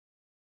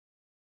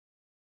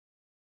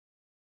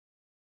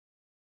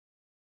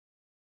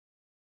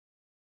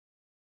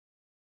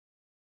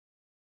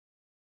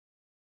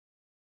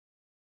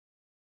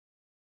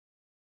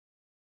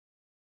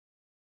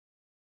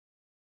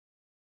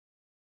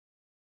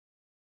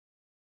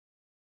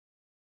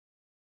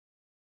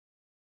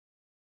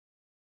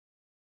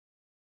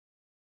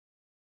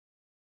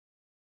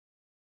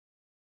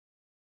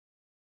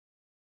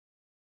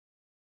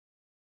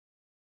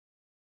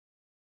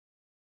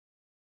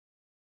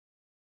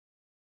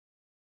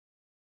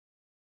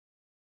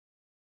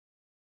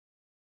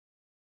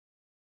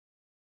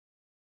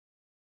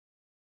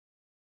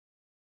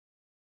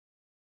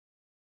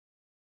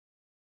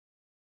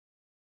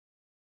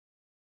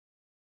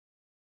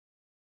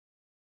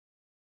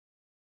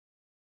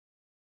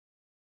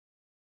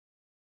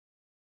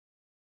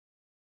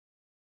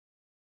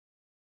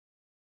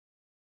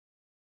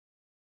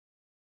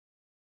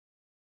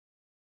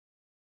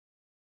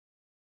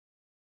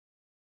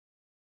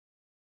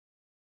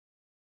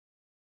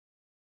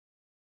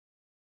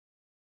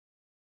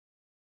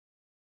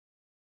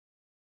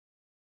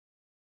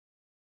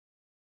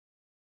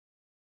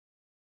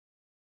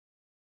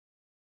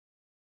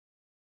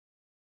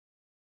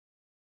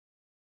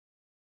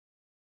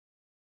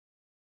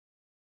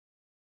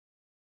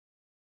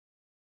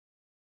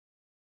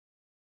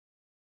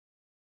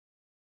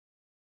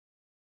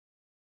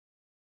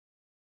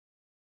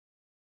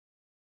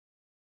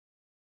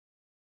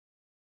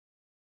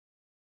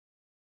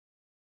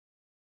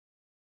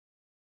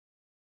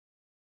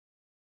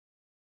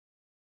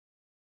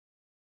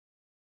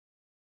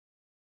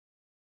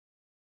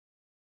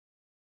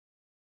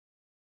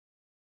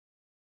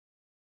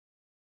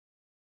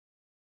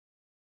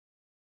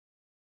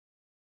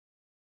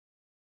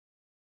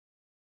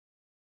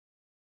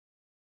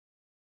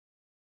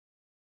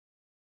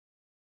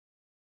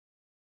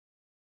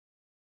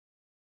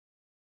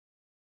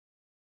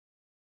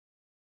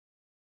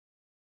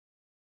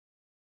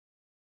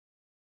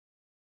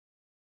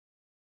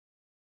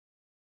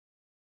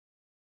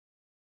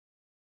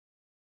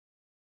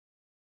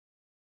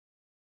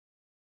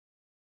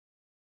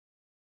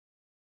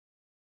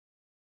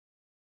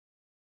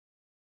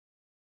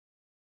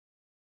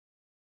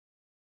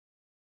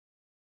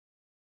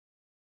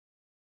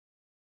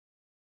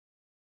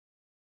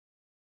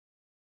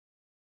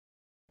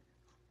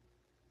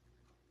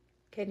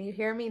Can you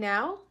hear me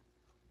now?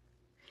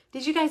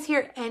 Did you guys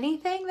hear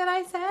anything that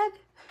I said?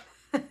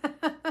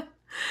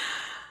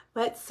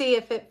 Let's see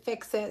if it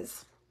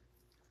fixes.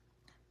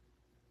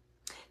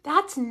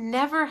 That's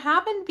never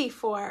happened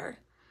before.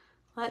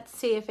 Let's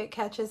see if it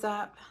catches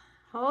up.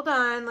 Hold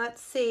on,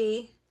 let's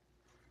see.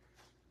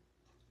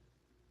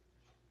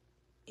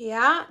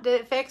 Yeah,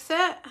 did it fix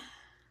it?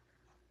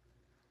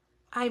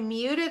 I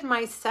muted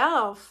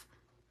myself.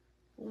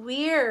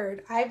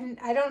 Weird. I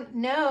don't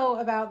know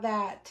about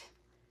that.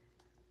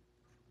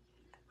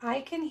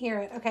 I can hear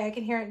it. Okay, I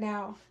can hear it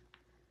now.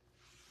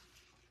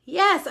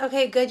 Yes,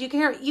 okay, good. You can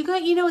hear it.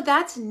 You know,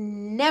 that's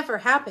never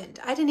happened.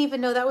 I didn't even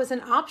know that was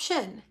an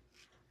option.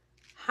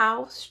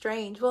 How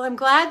strange. Well, I'm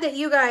glad that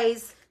you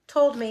guys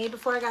told me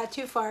before I got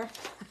too far.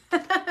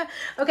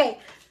 Okay,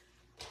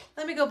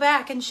 let me go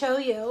back and show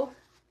you.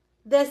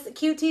 This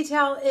cute tea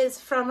towel is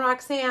from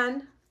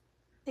Roxanne.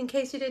 In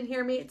case you didn't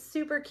hear me, it's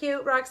super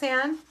cute,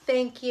 Roxanne.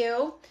 Thank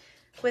you.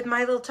 With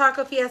my little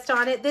taco fiesta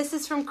on it. This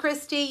is from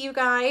Christy, you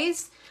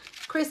guys.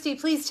 Christy,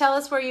 please tell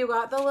us where you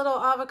got the little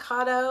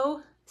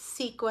avocado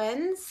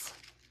sequins.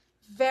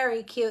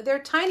 Very cute. They're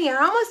tiny. I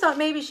almost thought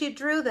maybe she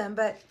drew them,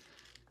 but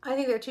I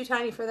think they're too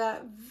tiny for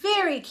that.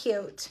 Very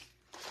cute.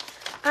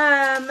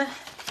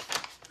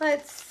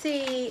 Let's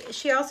see.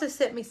 She also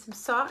sent me some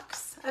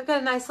socks. I've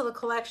got a nice little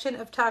collection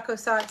of taco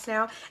socks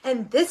now.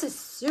 And this is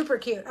super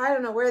cute. I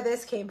don't know where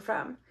this came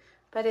from,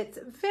 but it's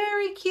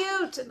very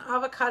cute. An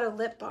avocado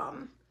lip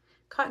balm.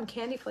 Cotton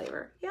candy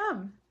flavor.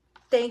 Yum.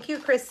 Thank you,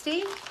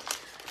 Christy.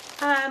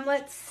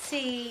 Let's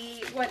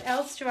see. What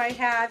else do I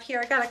have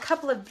here? I got a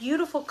couple of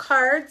beautiful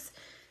cards.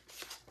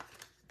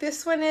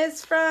 This one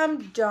is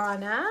from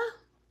Donna.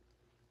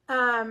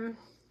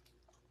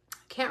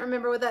 Can't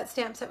remember what that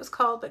stamp set was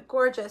called, but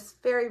gorgeous.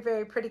 Very,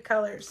 very pretty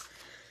colors.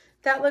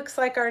 That looks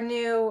like our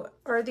new,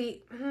 or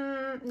the,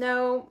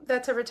 no,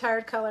 that's a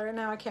retired color, and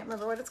now I can't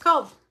remember what it's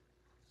called.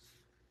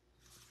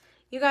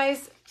 You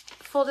guys,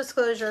 full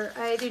disclosure,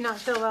 I do not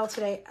feel well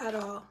today at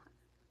all.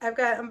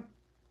 I'm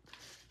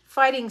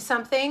fighting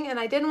something, and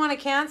I didn't want to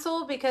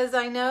cancel because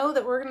I know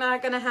that we're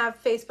not going to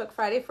have Facebook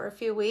Friday for a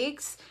few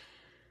weeks,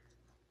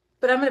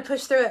 but I'm going to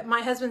push through it.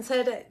 My husband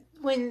said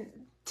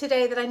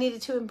today that I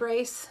needed to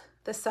embrace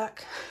the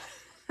suck.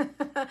 So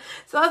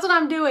that's what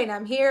I'm doing.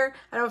 I'm here.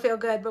 I don't feel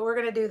good, but we're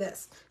going to do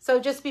this. So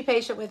just be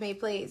patient with me,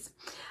 please.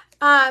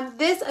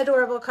 This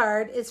adorable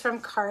card is from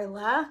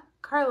Carla.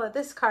 Carla,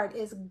 this card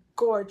is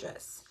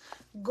gorgeous.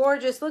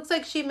 Gorgeous. Looks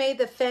like she made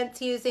the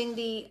fence using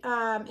the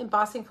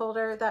embossing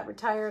folder that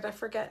retired. I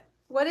forget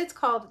what it's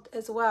called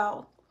as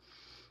well.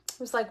 It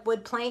was like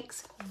wood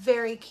planks.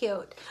 Very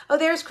cute. Oh,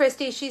 there's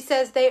Christy. She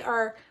says they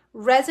are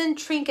resin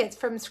trinkets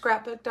from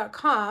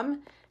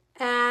scrapbook.com.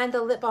 And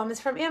the lip balm is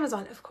from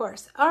Amazon, of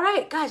course. All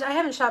right, guys, I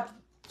haven't shopped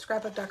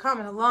scrapbook.com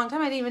in a long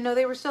time. I didn't even know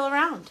they were still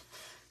around.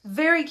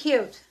 Very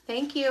cute.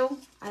 Thank you.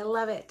 I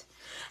love it.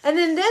 And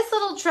then this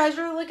little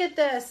treasure, look at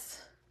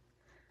this.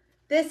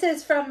 This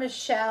is from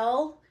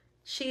Michelle.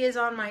 She is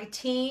on my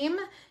team.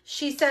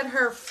 She said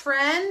her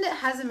friend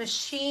has a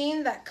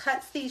machine that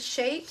cuts these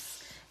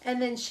shapes,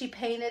 and then she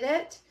painted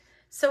it.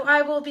 So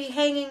I will be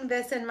hanging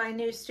this in my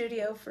new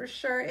studio for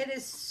sure. It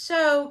is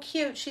so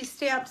cute. She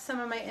stamped some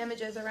of my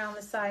images around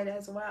the side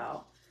as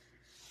well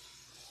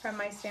from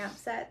my stamp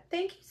set.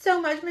 Thank you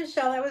so much,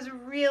 Michelle. That was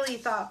really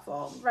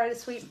thoughtful.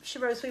 She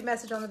wrote a sweet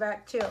message on the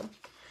back too.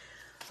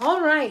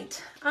 All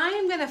right, I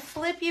am gonna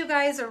flip you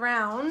guys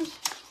around.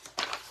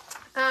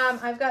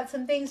 I've got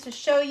some things to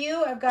show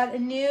you. I've got a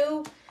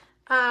new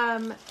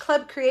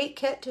Club Create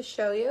kit to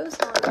show you. So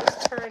I'll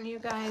just turn you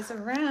guys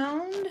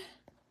around.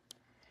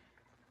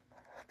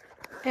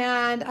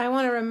 And I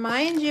want to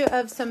remind you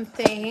of some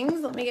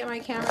things. Let me get my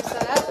camera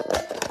set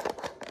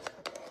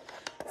up.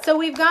 So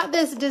we've got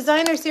this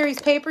designer series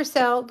paper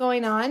sale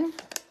going on.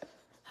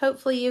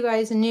 Hopefully you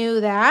guys knew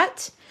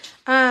that.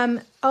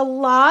 A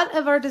lot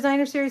of our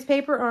designer series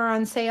paper are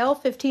on sale,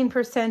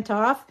 15%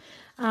 off.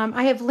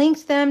 I have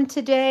linked them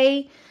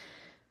today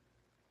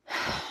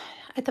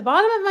at the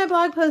bottom of my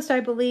blog post, I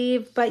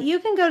believe, but you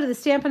can go to the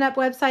Stampin' Up!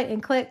 Website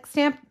and click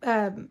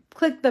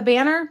the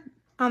banner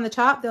on the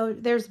top.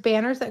 There's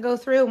banners that go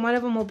through, and one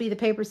of them will be the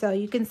paper sale.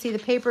 You can see the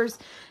papers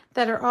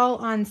that are all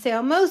on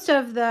sale. Most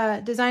of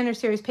the designer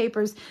series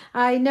papers,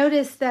 I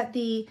noticed that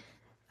the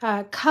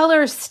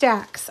color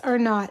stacks are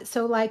not.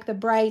 So like the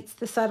brights,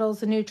 the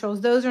subtles, the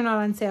neutrals, those are not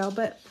on sale,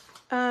 but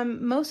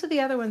most of the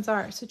other ones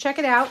are. So check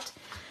it out.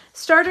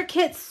 Starter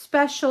Kit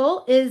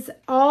Special is the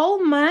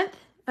whole month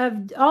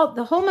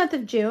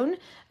of June.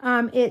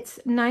 It's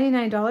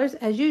 $99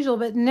 as usual,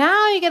 but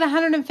now you get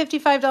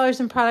 $155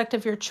 in product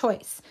of your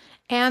choice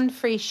and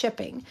free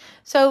shipping.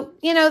 So,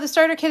 you know, the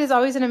starter kit is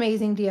always an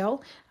amazing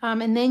deal.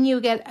 And then you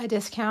get a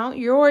discount,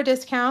 your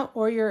discount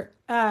or your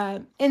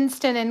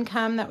instant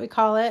income that we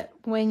call it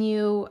when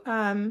you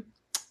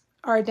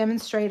are a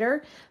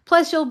demonstrator.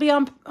 Plus you'll be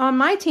on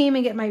my team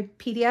and get my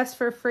PDFs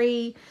for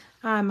free,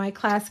 my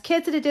class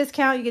kits at a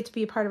discount. You get to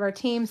be a part of our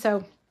team.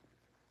 So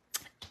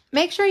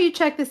make sure you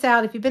check this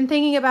out. If you've been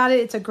thinking about it,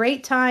 it's a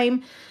great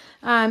time.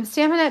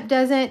 Stampin' Up!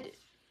 Doesn't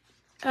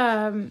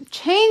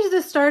change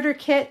the starter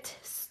kit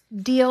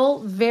deal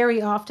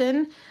very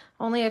often,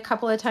 only a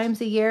couple of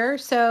times a year.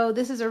 So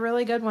this is a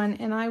really good one,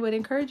 and I would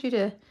encourage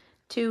you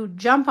to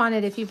jump on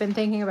it if you've been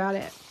thinking about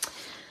it.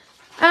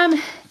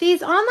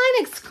 These online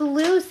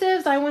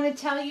exclusives I want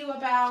to tell you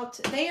about,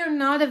 they are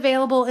not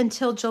available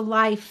until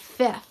July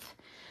 5th.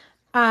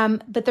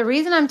 But the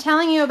reason I'm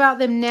telling you about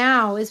them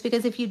now is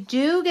because if you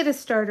do get a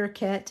starter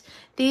kit,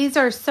 these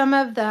are some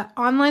of the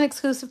online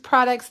exclusive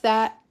products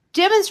that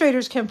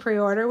demonstrators can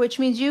pre-order, which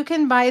means you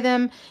can buy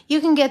them,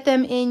 you can get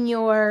them in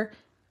your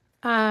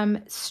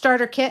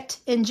starter kit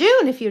in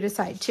June if you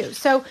decide to.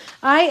 So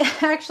I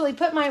actually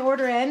put my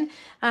order in.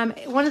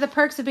 One of the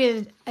perks of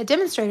being a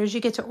demonstrator is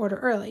you get to order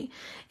early.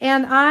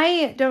 And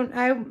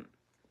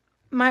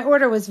my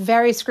order was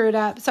very screwed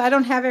up, so I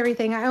don't have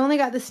everything. I only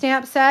got the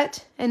stamp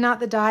set and not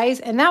the dies,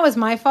 and that was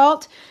my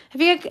fault.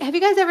 Have you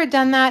guys ever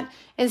done that?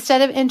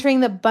 Instead of entering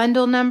the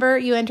bundle number,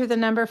 you enter the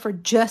number for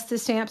just the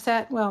stamp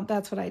set? Well,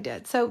 that's what I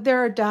did. So there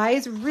are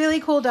dies, really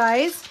cool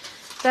dies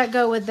that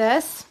go with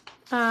this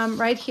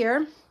right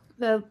here.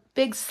 The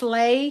big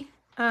sleigh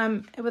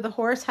with a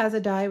horse has a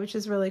die, which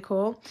is really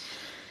cool.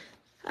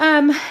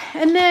 And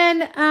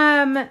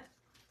then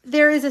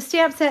there is a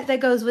stamp set that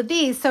goes with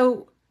these.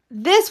 So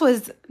this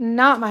was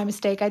not my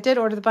mistake. I did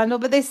order the bundle,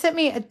 but they sent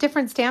me a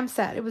different stamp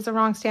set. It was the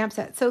wrong stamp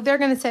set. So they're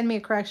going to send me a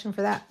correction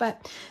for that.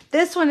 But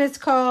this one is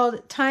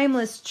called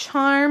Timeless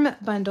Charm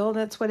Bundle.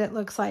 That's what it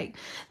looks like.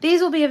 These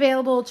will be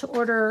available to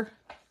order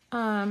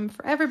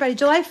for everybody.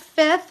 July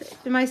 5th.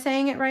 Am I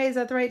saying it right? Is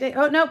that the right date?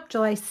 Oh, nope.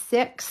 July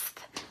 6th.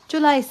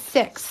 July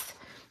 6th.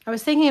 I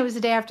was thinking it was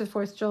the day after the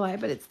 4th of July,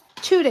 but it's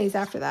 2 days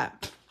after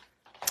that.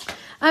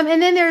 And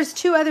then there's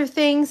two other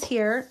things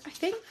here. I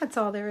think that's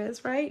all there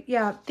is, right?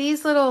 Yeah,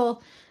 these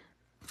little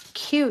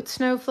cute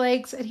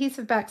snowflakes,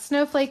 adhesive back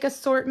snowflake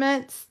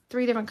assortments,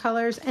 3 different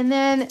colors, and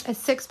then a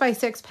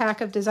 6x6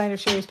 pack of designer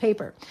series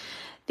paper.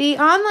 The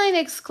online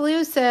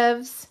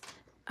exclusives,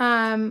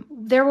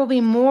 there will be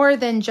more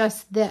than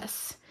just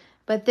this,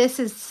 but this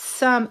is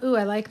some, ooh,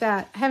 I like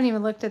that. I haven't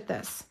even looked at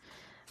this.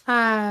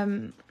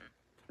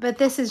 But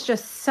this is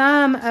just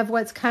some of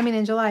what's coming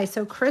in July.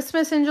 So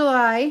Christmas in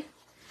July.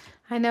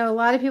 I know a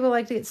lot of people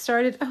like to get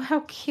started. Oh,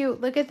 how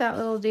cute. Look at that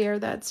little deer.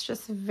 That's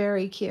just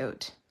very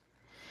cute.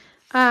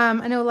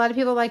 I know a lot of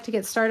people like to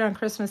get started on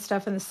Christmas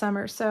stuff in the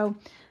summer. So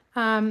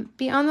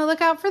be on the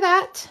lookout for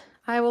that.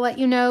 I will let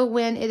you know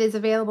when it is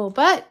available.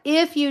 But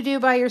if you do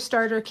buy your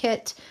starter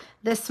kit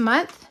this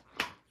month,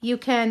 you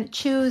can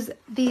choose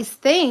these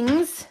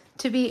things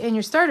to be in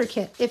your starter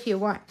kit if you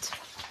want.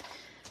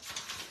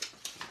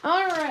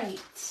 All right.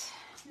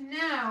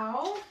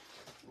 Now,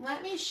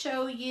 let me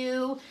show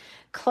you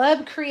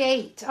Club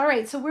Create. All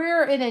right, so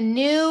we're in a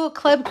new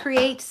Club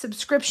Create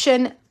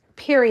subscription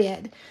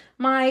period.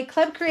 My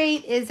Club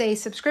Create is a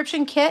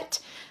subscription kit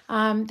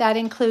that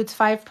includes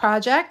 5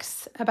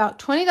 projects, about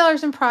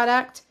 $20 in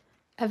product,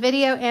 a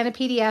video, and a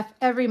PDF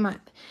every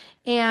month.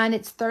 And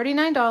it's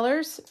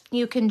 $39.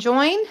 You can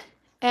join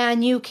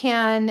and you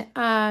can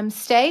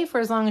stay for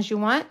as long as you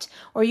want,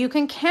 or you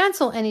can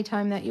cancel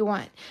anytime that you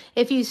want.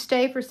 If you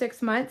stay for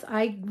 6 months,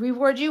 I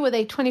reward you with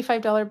a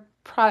 $25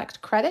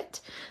 product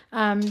credit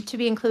to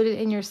be included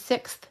in your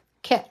 6th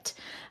kit.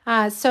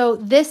 So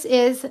this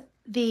is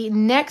the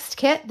next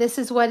kit. This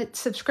is what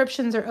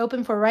subscriptions are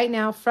open for right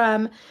now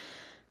from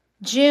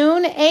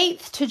June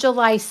 8th to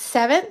July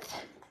 7th.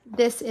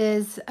 This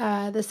is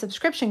the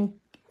subscription.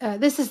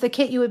 This is the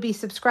kit you would be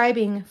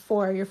subscribing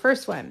for your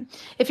first one.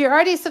 If you're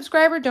already a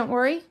subscriber, don't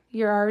worry.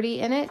 You're already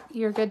in it.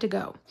 You're good to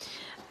go.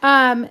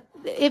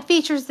 It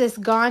features this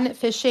Gone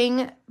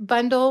Fishing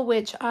bundle,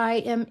 which I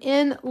am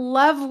in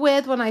love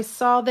with. When I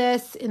saw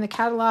this in the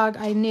catalog,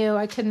 I knew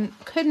I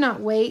could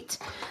not wait.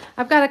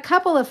 I've got a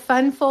couple of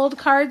fun fold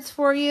cards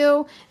for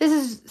you.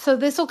 This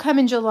will come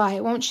in July.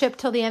 It won't ship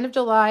till the end of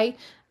July.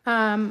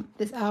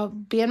 I'll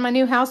be in my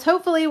new house,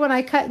 hopefully, when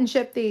I cut and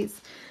ship these.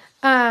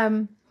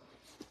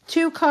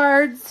 2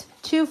 cards,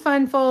 2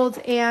 fun folds,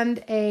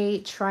 and a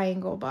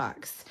triangle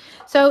box.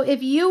 So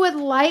if you would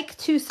like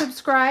to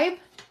subscribe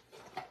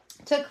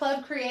to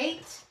Club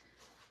Create,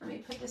 let me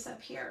put this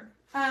up here.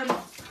 On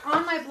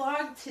my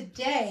blog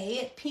today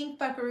at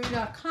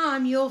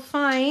pinkbuckaroo.com, you'll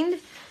find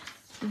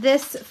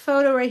this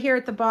photo right here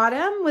at the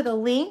bottom with a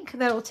link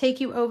that will take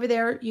you over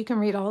there. You can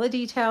read all the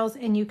details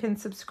and you can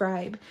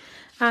subscribe.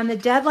 The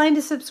deadline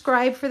to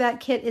subscribe for that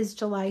kit is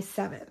July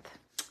 7th.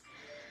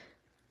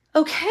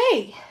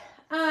 Okay.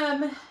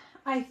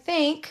 I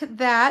think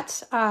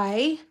that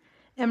I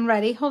am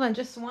ready. Hold on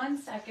just one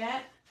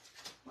second.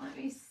 Let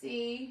me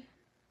see.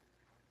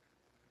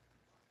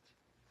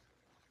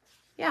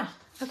 Yeah.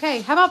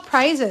 Okay. How about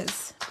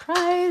prizes?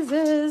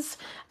 Prizes.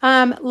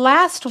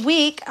 Last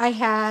week I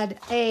had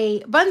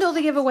a bundle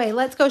to give away.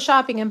 Let's go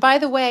shopping. And by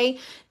the way,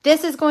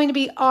 this is going to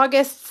be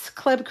August's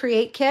Club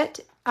Create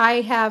kit.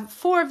 I have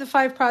 4 of the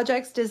 5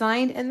 projects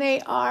designed and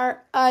they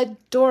are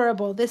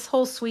adorable. This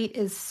whole suite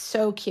is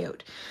so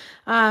cute.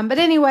 But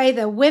anyway,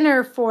 the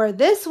winner for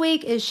this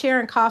week is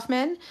Sharon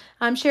Kaufman.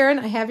 Sharon,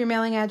 I have your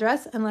mailing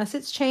address. Unless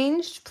it's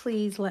changed,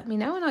 please let me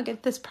know and I'll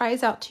get this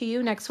prize out to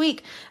you next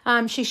week.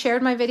 She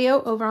shared my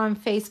video over on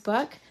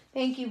Facebook.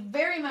 Thank you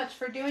very much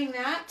for doing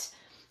that.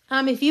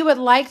 If you would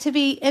like to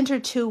be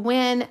entered to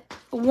win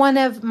one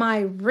of my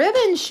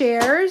ribbon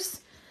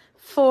shares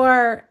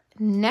for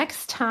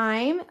next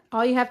time,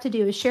 all you have to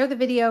do is share the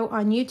video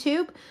on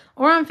YouTube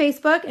or on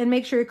Facebook and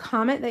make sure you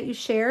comment that you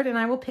shared, and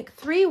I will pick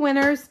 3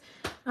 winners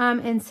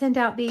and send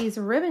out these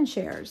ribbon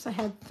shares. I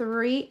had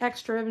 3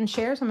 extra ribbon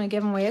shares I'm going to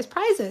give them away as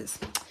prizes.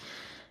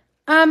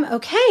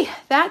 Okay,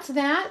 that's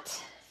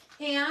that.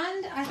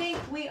 And I think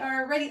we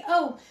are ready.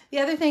 Oh, the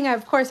other thing,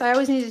 of course, I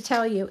always need to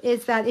tell you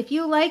is that if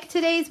you like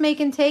today's Make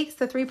and Takes,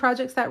 the 3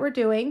 projects that we're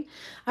doing,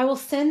 I will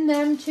send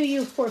them to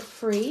you for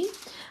free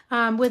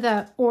with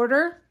a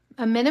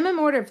minimum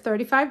order of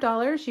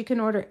 $35. You can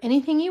order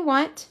anything you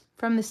want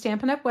from the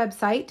Stampin' Up!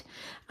 Website.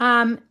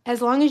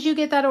 As long as you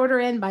get that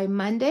order in by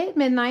Monday at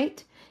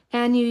midnight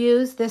and you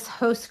use this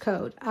host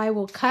code. I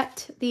will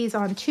cut these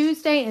on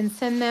Tuesday and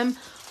send them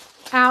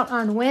out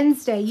on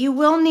Wednesday. You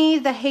will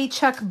need the Hey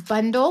Chuck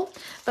bundle,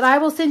 but I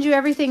will send you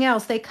everything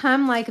else. They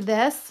come like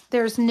this.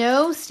 There's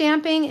no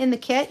stamping in the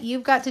kit.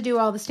 You've got to do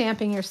all the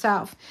stamping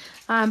yourself.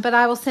 But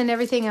I will send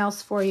everything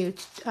else for you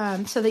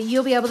so that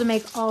you'll be able to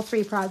make all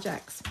 3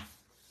 projects.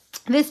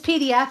 This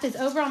PDF is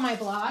over on my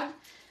blog.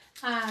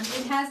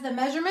 It has the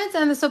measurements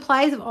and the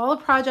supplies of all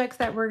the projects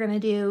that we're going to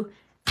do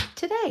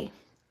today.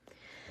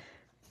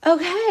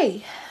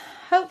 Okay,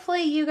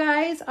 hopefully you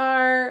guys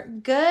are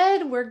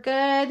good. We're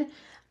good.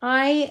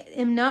 I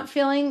am not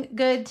feeling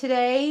good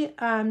today,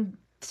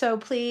 so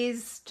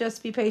please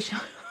just be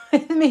patient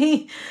with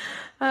me.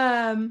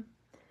 Oh,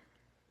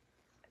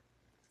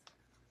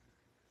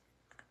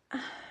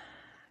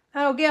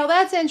 Gail,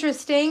 that's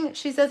interesting.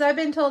 She says, I've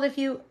been told if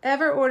you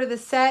ever order the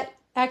set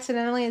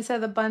accidentally instead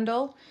of the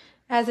bundle,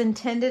 as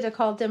intended to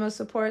call demo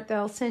support,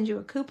 they'll send you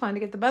a coupon to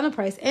get the bundle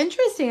price.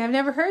 Interesting. I've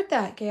never heard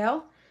that,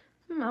 Gail.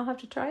 I'll have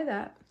to try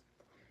that.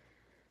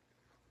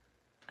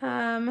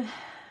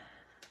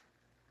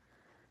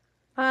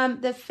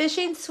 The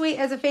Fishing Suite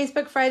as a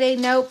Facebook Friday.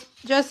 Nope.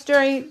 Just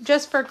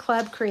for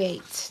Club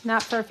Create,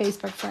 not for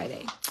Facebook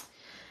Friday.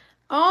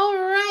 All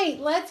right,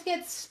 let's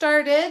get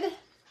started.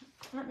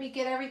 Let me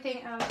get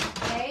everything out of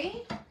the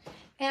way.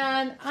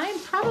 And I'm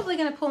probably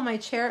going to pull my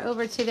chair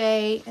over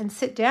today and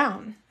sit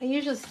down. I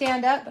usually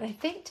stand up, but I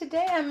think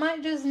today I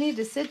might just need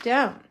to sit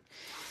down.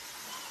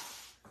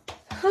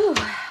 Whew.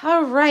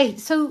 All right,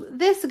 so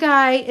this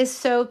guy is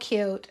so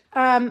cute.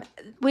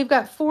 We've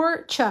got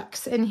 4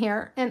 Chucks in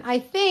here, and I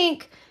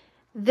think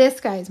this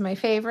guy is my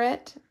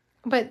favorite.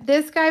 But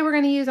this guy we're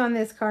going to use on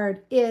this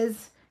card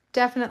is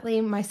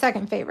definitely my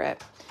second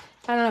favorite.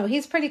 I don't know,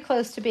 he's pretty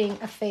close to being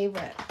a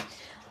favorite.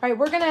 All right,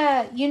 we're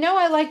gonna,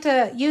 I like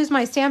to use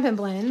my Stampin'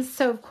 Blends,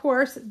 so of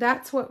course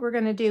that's what we're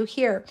gonna do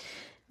here.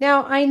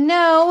 Now I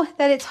know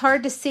that it's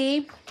hard to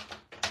see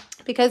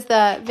because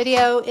the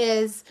video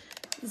is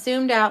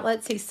zoomed out.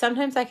 Let's see,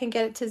 sometimes I can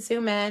get it to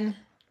zoom in.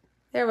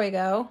 There we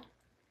go.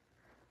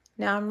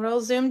 Now I'm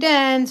real zoomed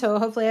in, so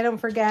hopefully I don't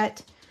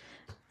forget.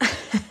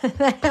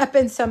 That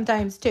happens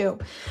sometimes too.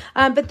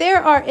 But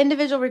there are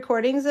individual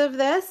recordings of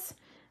this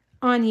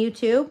on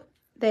YouTube.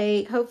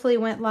 They hopefully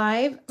went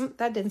live.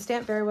 That didn't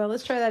stamp very well.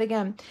 Let's try that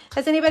again.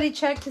 Has anybody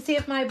checked to see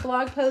if my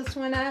blog post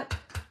went up?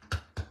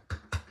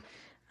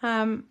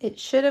 It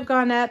should have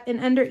gone up. And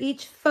under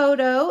each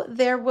photo,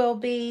 there will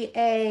be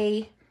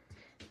a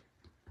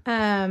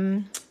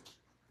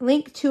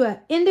link to an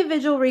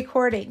individual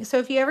recording. So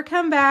if you ever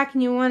come back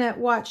and you want to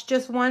watch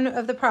just one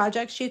of the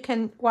projects, you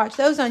can watch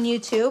those on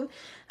YouTube.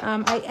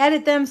 I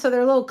edit them so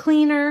they're a little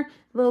cleaner,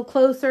 a little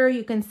closer.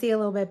 You can see a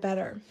little bit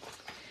better.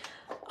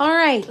 All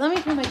right, let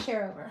me turn my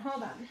chair over.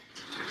 Hold on.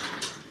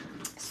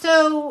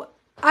 So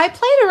I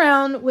played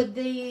around with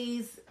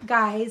these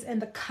guys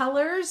and the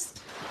colors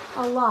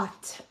a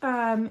lot.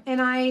 I'm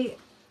going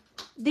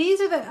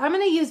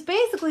to use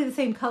basically the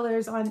same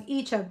colors on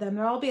each of them.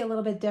 They'll all be a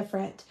little bit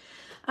different.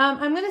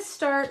 I'm going to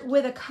start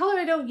with a color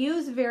I don't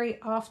use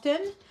very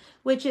often,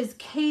 which is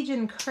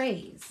Cajun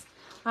Craze,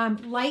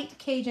 light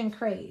Cajun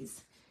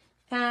Craze.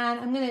 And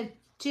I'm going to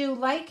do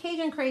light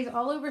Cajun Craze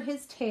all over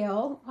his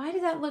tail. Why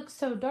does that look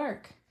so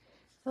dark?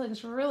 It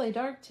looks really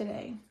dark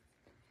today.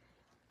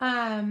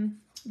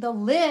 The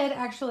lid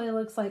actually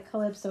looks like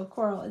Calypso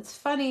Coral. It's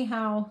funny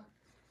how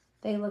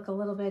they look a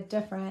little bit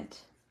different.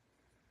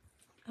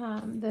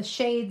 The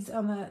shades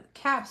on the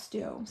caps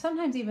do.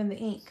 Sometimes even the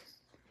ink.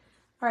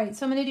 All right,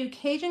 so I'm going to do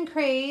Cajun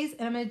Craze,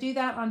 and I'm going to do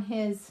that on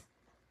his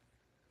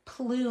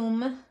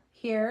plume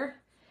here.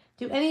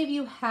 Do any of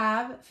you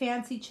have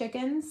fancy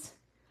chickens?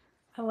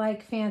 I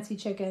like fancy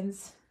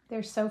chickens.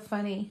 They're so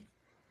funny.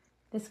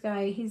 This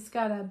guy, he's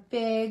got a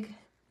big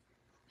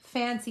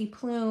fancy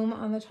plume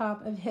on the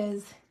top of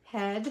his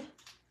head.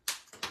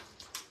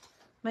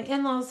 My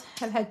in-laws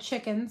have had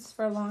chickens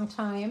for a long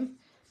time,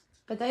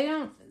 but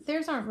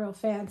theirs aren't real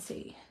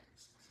fancy.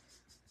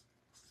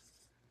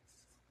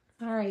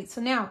 All right, so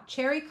now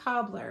cherry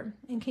cobbler.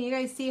 And can you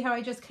guys see how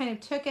I just kind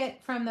of took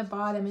it from the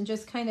bottom and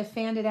just kind of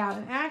fanned it out?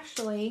 And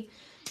actually,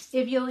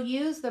 if you'll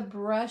use the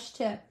brush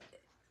tip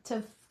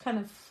to kind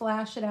of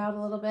flash it out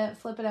a little bit,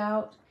 flip it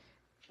out,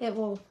 it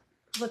will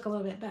look a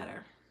little bit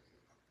better.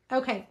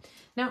 Okay,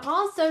 now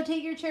also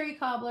take your cherry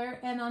cobbler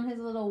and on his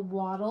little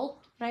wattle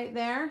right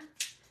there,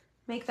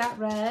 make that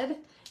red.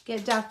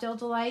 Get Daffodil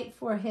Delight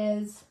for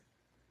his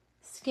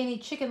skinny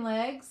chicken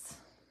legs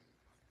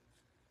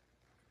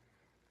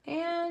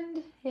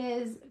and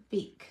his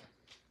beak.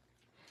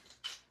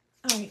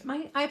 All right,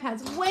 my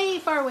iPad's way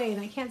far away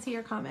and I can't see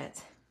your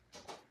comments.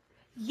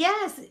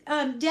 Yes,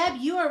 Deb,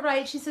 you are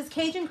right. She says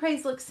Cajun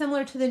Craze looks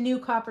similar to the new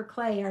copper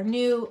clay, our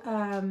new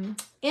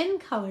in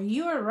color.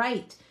 You are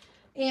right.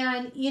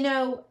 And, you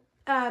know,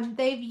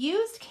 they've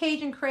used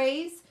Cajun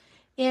Craze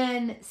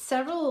in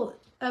several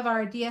of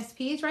our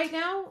DSPs right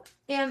now.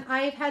 And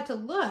I've had to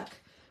look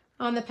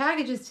on the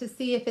packages to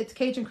see if it's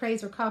Cajun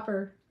Craze or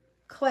copper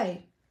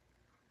clay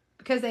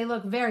because they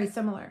look very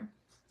similar.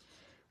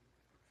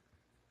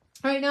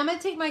 All right, now I'm going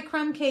to take my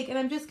crumb cake and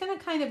I'm just going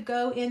to kind of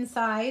go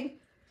inside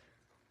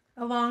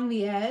along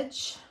the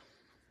edge.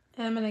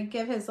 And I'm going to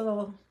give his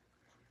little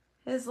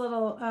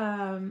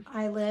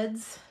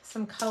eyelids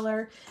some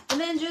color.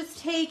 And then just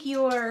take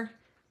your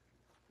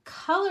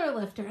color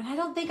lifter. And I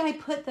don't think I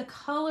put the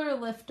color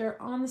lifter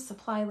on the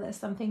supply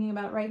list I'm thinking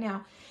about right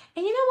now.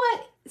 And you know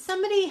what?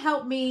 Somebody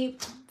help me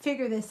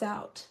figure this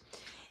out.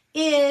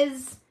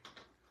 Is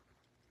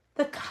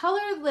the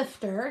color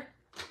lifter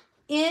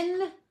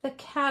in the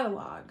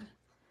catalog?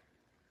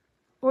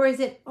 Or is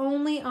it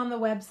only on the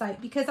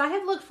website? Because I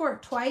have looked for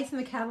it twice in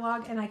the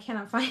catalog and I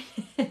cannot find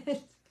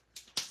it.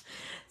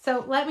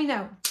 So let me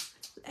know.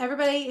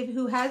 Everybody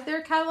who has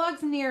their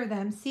catalogs near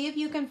them, see if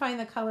you can find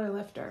the color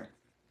lifter.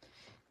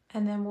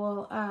 And then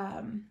we'll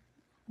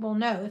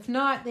know. If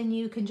not, then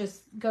you can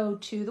just go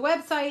to the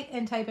website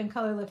and type in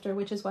color lifter,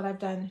 which is what I've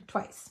done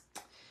twice.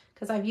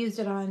 Because I've used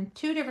it on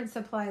 2 different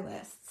supply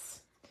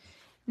lists.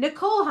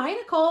 Nicole, hi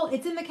Nicole.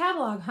 It's in the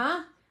catalog,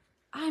 huh?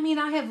 I mean,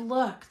 I have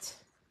looked.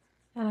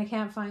 And I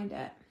can't find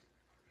it.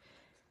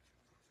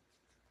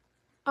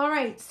 All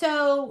right,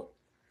 so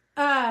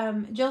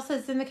Jill says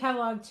it's in the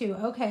catalog too.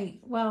 Okay,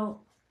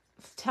 well,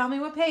 tell me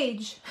what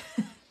page.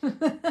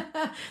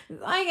 I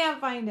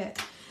can't find it.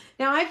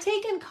 Now I've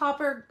taken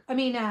pecan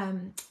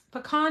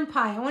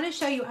pie. I want to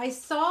show you. I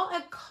saw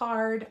a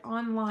card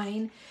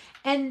online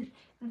and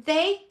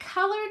they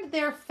colored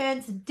their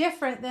fence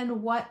different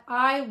than what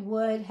I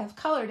would have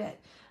colored it.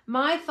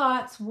 My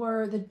thoughts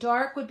were the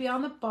dark would be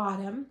on the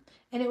bottom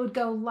and it would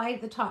go light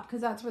at the top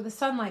because that's where the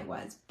sunlight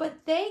was.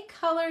 But they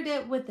colored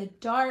it with the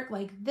dark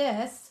like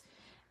this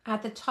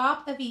at the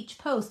top of each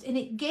post. And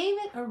it gave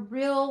it a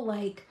real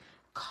like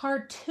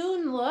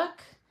cartoon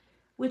look,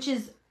 which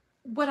is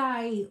what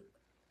I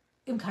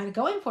am kind of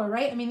going for,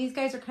 right? I mean, these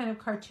guys are kind of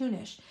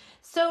cartoonish.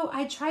 So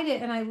I tried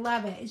it and I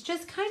love it. It's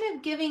just kind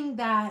of giving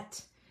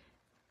that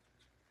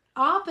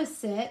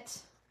opposite,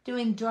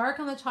 doing dark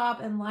on the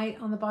top and light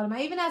on the bottom.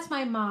 I even asked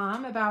my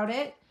mom about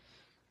it.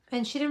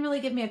 And she didn't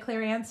really give me a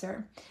clear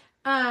answer.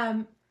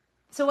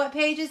 So what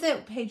page is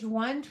it? Page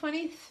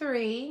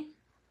 123.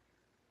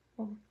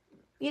 Well,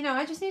 you know,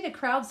 I just need to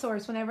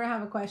crowdsource whenever I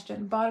have a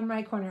question. Bottom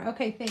right corner.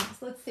 Okay,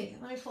 thanks. Let's see.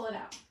 Let me pull it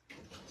out.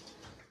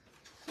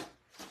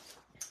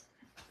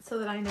 So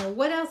that I know.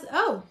 What else?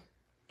 Oh,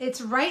 it's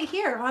right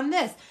here on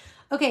this.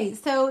 Okay,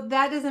 so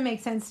that doesn't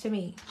make sense to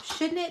me.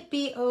 Shouldn't it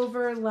be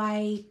over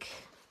like...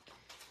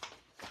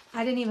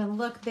 I didn't even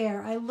look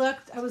there. I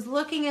was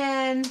looking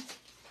in...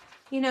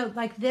 you know,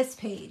 like this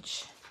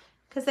page,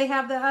 because they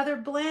have the other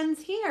blends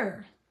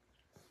here.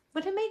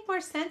 Would it make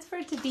more sense for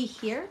it to be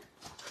here?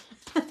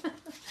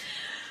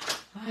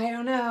 I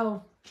don't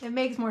know. It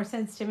makes more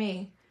sense to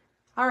me.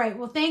 All right.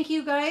 Well, thank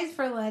you guys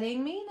for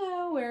letting me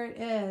know where it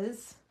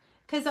is,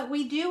 because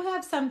we do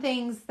have some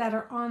things that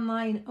are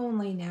online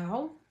only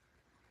now.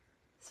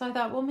 So I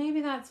thought, well,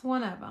 maybe that's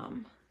one of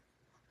them.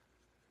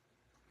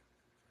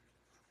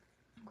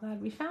 I'm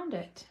glad we found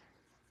it.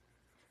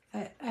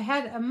 I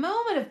had a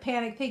moment of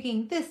panic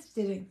thinking, this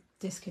didn't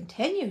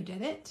discontinue,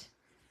 did it?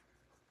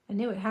 I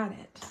knew it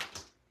hadn't.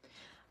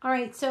 All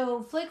right,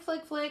 so flick,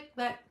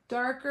 that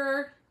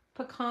darker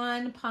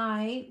pecan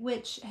pie,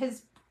 which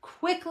has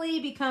quickly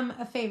become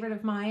a favorite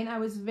of mine. I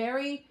was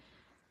very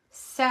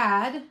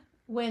sad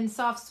when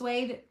Soft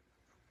Suede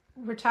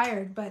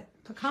retired, but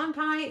pecan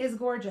pie is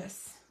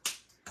gorgeous.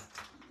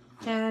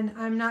 And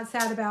I'm not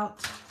sad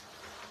about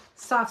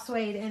Soft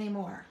Suede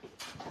anymore.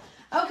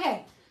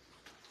 Okay.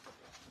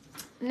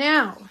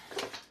 Now,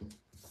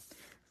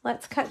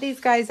 let's cut these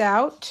guys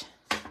out.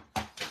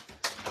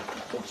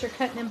 Get your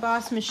cut and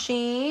emboss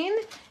machine.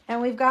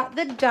 And we've got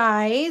the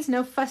dies,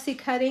 no fussy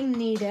cutting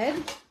needed.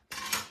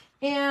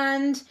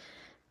 And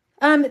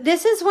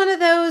this is one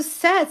of those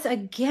sets,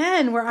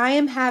 again, where I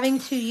am having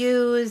to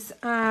use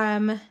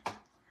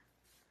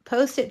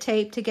Post-it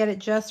tape to get it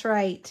just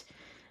right.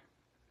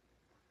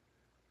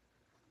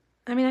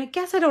 I mean, I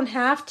guess I don't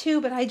have to,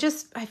 but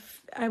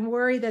I'm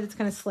worried that it's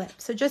going to slip.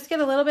 So just get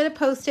a little bit of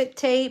Post-it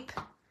tape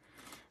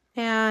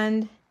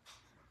and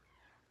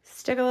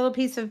Stick a little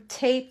piece of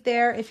tape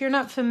there. If you're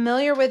not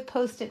familiar with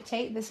Post-it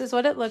tape, this is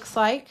what it looks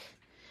like.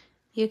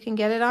 You can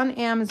get it on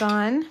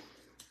Amazon.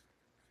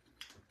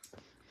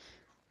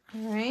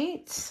 All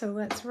right, so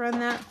let's run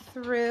that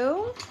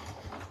through.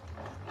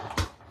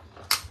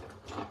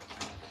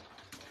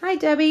 Hi,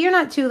 Debbie. You're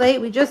not too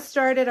late. We just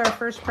started our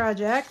first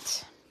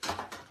project.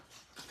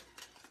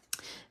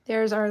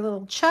 There's our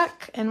little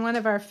chuck and one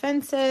of our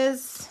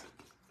fences.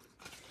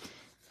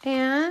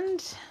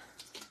 And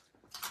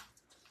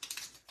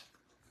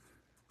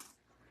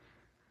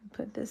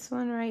put this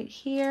one right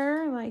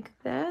here like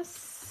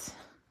this.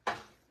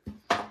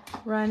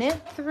 Run it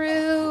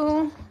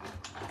through.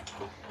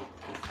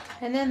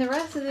 And then the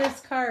rest of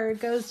this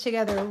card goes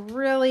together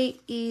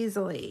really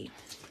easily.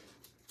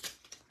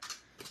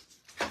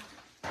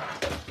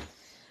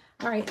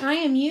 All right, I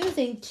am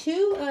using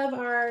 2 of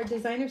our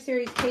Designer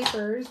Series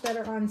papers that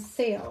are on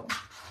sale.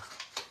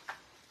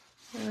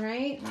 All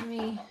right, let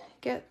me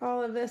get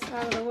all of this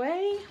out of the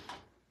way.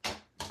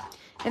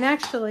 And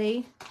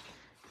actually,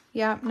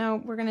 yeah, no,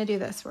 we're gonna do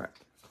this.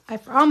 I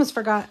almost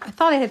forgot. I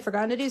thought I had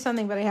forgotten to do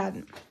something, but I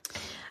hadn't.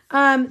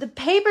 The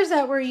papers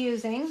that we're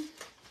using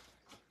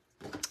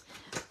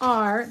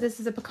are, this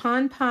is a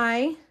pecan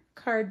pie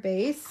card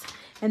base.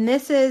 And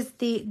this is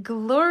the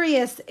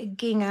Glorious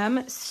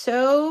Gingham.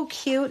 So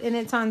cute, and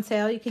it's on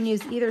sale. You can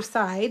use either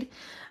side.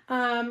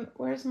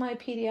 Where's my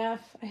PDF?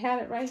 I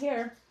had it right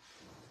here.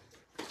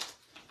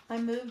 I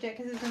moved it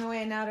because it's in the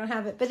way and now I don't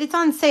have it. But it's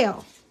on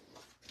sale.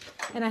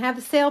 And I have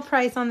the sale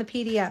price on the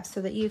PDF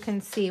so that you can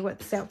see what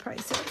the sale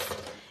price is.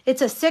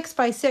 It's a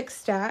 6x6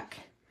 stack,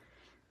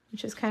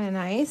 which is kind of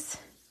nice.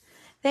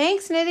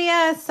 Thanks,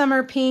 Nydia.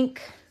 Summer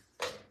pink.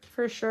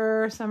 For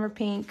sure, summer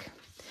pink.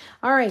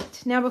 All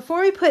right, now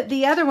before we put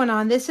the other one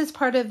on, this is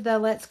part of the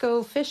Let's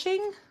Go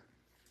Fishing,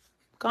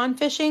 Gone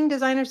Fishing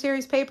Designer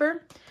Series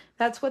paper.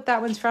 That's what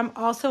that one's from,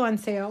 also on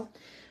sale.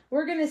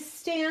 We're gonna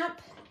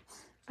stamp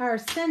our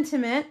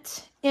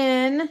sentiment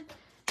in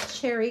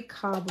Cherry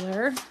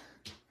Cobbler.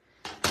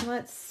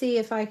 Let's see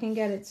if I can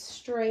get it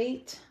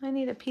straight. I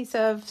need a piece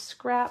of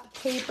scrap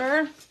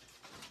paper.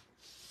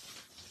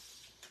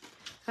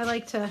 I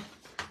like to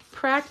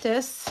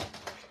practice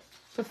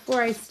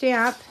before I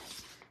stamp,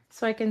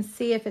 so I can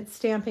see if it's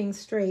stamping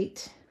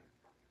straight.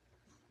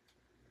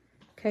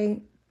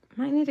 Okay,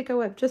 might need to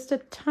go up just a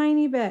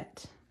tiny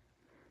bit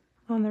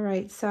on the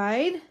right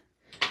side.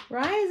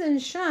 Rise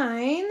and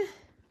shine.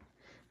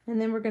 And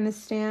then we're gonna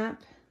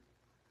stamp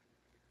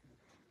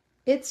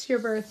It's Your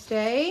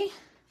Birthday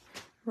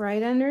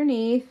right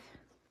underneath,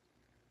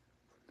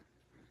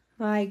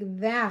 like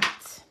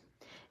that.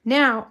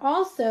 Now,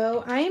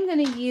 also, I am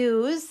gonna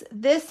use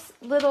this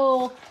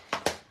little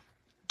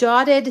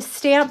dotted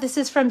stamp. This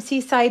is from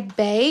Seaside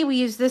Bay. We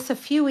used this a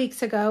few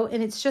weeks ago,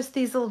 and it's just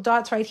these little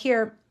dots right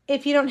here.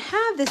 If you don't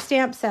have the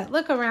stamp set,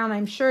 look around.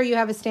 I'm sure you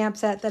have a stamp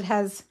set that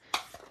has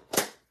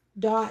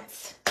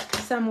dots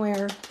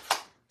somewhere.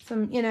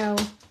 Some, you know,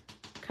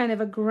 kind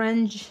of a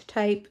grunge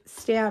type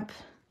stamp.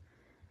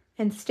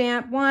 And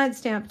stamp once,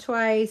 stamp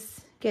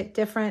twice. Get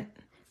different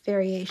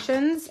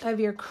variations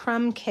of your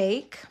crumb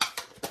cake.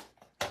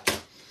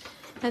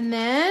 And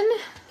then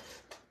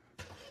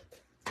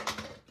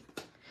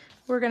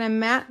we're going to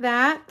mat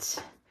that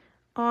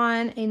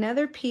on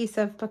another piece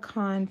of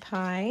pecan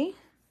pie.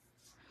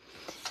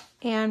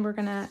 And we're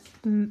going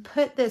to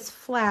put this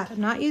flat. I'm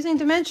not using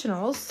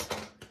dimensionals.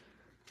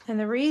 And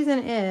the reason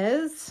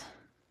is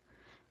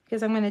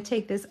because I'm going to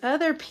take this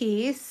other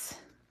piece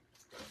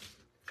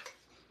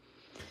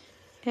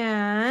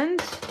and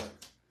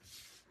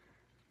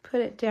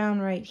put it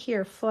down right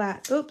here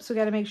flat. Oops, we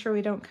got to make sure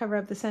we don't cover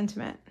up the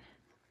sentiment.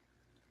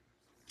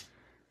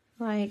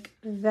 Like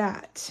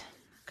that.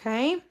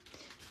 Okay.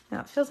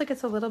 Now it feels like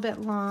it's a little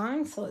bit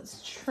long, so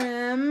let's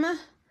trim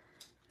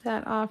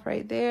that off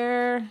right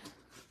there.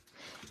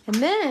 And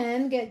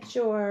then get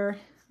your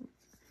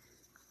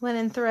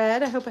linen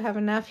thread. I hope I have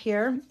enough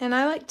here. And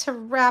I like to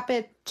wrap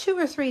it 2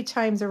 or 3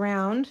 times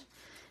around.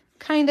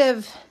 Kind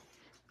of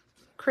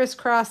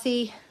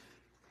crisscrossy.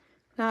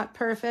 Not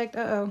perfect.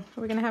 Uh-oh,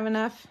 are we gonna have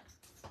enough?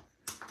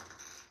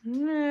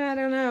 I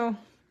don't know.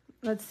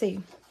 Let's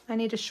see. I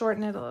need to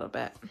shorten it a little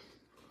bit.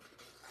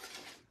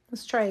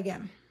 Let's try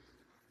again.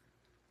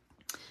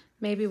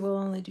 Maybe we'll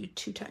only do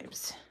 2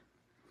 times.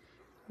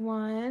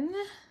 1,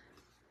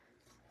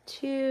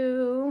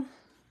 2,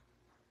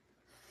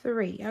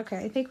 3. Okay,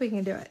 I think we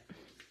can do it.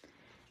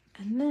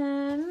 And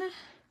then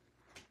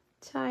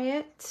tie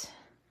it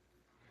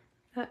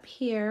up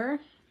here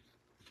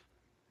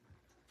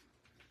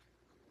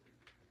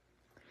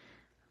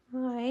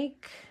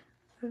like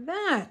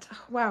that.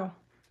 Oh, wow,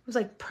 it was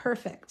like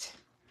perfect.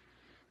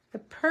 The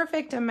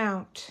perfect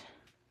amount.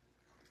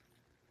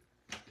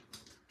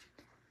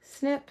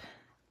 Snip.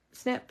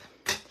 Snip.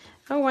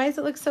 Oh, why does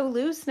it look so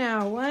loose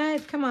now?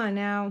 What? Come on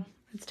now.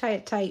 Let's tie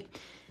it tight.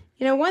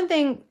 You know, one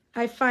thing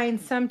I find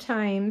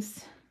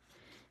sometimes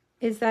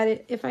is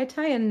that if I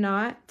tie a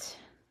knot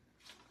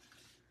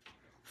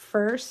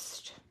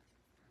first,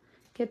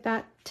 get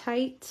that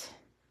tight,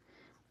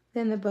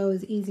 then the bow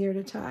is easier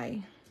to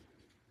tie.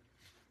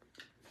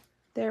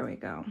 There we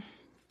go.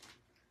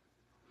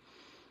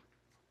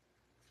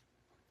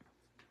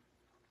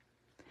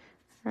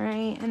 All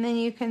right, and then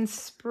you can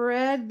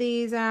spread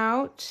these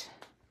out.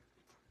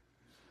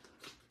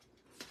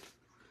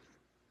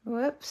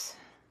 Whoops.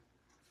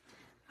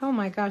 Oh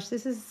my gosh,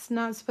 this is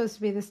not supposed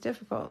to be this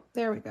difficult.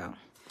 There we go.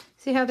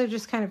 See how they're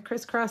just kind of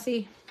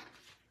crisscrossy?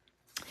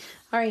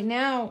 All right,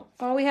 now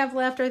all we have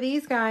left are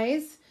these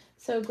guys.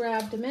 So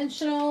grab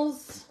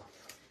dimensionals.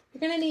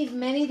 You're gonna need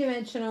many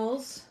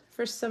dimensionals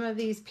for some of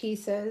these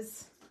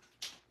pieces.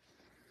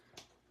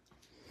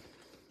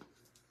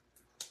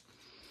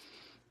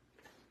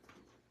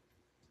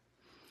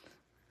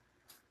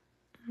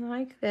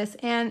 Like this.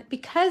 And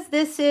because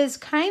this is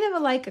kind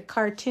of like a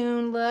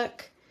cartoon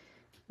look,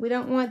 we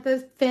don't want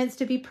the fence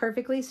to be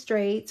perfectly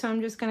straight. So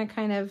I'm just going to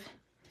kind of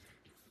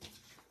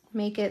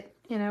make it,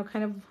 you know,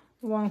 kind of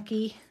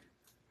wonky.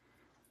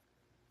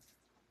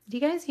 Do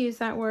you guys use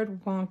that word,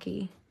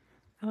 wonky?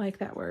 I like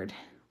that word,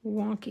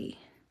 wonky.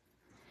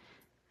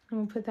 And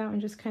we'll put that one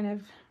just kind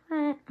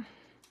of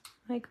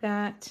like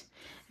that.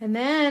 And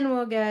then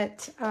we'll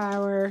get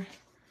our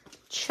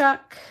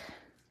Chuck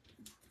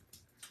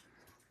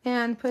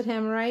and put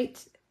him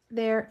right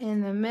there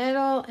in the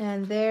middle.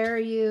 And there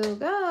you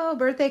go.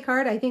 Birthday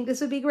card. I think this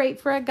would be great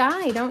for a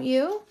guy, don't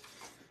you?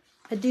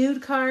 A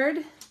dude card,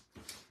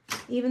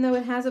 even though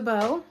it has a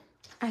bow.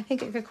 I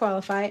think it could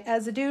qualify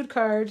as a dude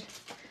card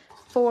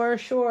for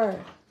sure.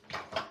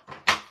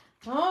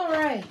 All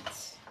right,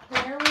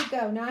 there we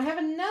go. Now I have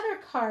another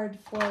card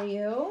for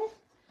you.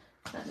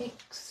 Let me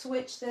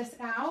switch this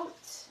out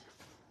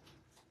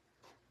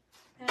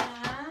and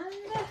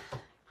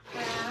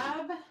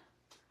grab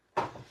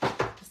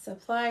the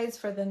supplies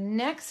for the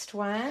next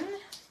one.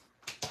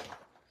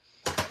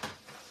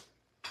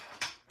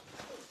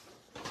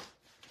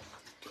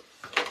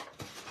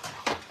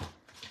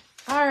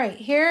 All right,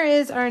 here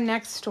is our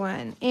next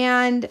one.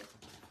 And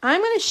I'm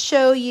going to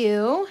show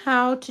you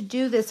how to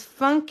do this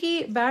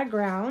funky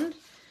background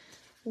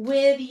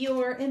with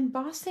your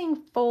embossing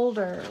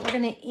folder. We're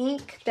going to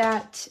ink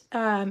that,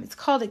 it's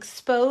called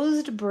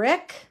Exposed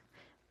Brick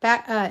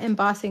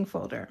embossing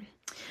folder.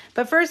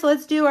 But first,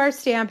 let's do our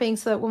stamping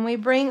so that when we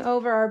bring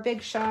over our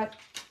Big Shot,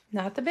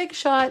 not the Big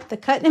Shot, the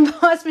cut and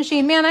emboss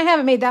machine. Man, I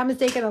haven't made that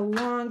mistake in a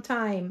long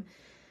time.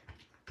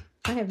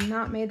 I have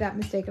not made that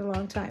mistake in a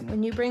long time.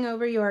 When you bring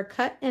over your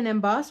cut and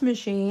emboss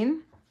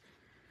machine,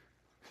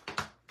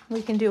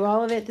 we can do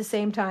all of it at the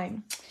same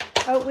time.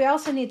 Oh, we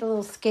also need the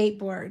little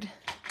skateboard.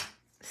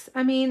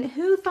 I mean,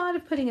 who thought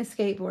of putting a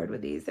skateboard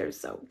with these? They're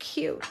so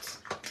cute.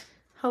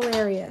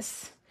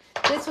 Hilarious.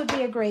 This would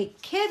be a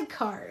great kid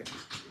card.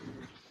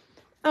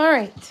 All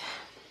right.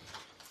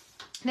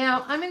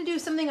 Now, I'm going to do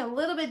something a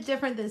little bit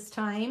different this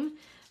time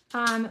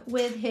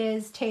with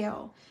his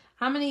tail.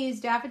 I'm going to use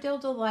Daffodil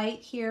Delight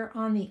here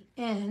on the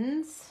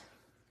ends,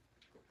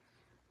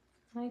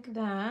 like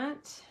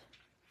that.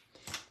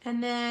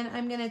 And then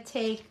I'm going to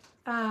take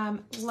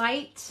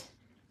light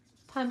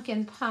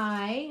pumpkin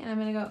pie, and I'm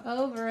going to go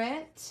over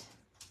it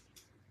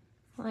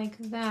like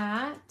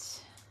that.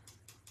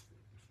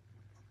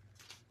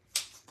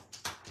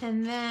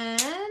 And then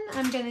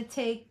I'm going to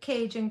take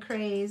Cajun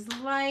Craze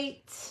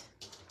Light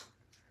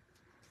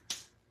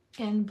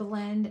and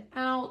blend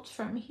out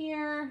from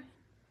here.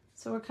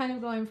 So we're kind of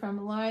going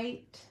from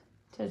light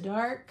to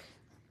dark.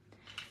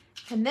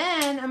 And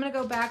then I'm going to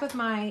go back with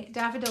my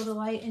Daffodil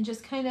Delight and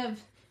just kind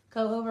of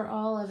go over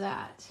all of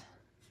that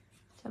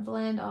to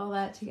blend all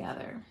that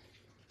together.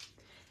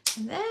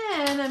 And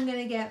then I'm going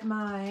to get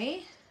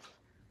my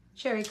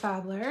cherry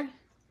cobbler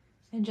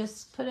and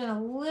just put in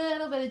a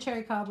little bit of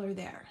cherry cobbler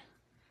there.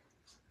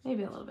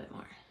 Maybe a little bit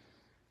more.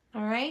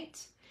 All right.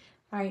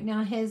 All right.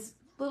 Now his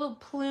little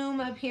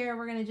plume up here,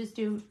 we're going to just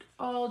do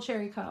all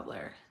cherry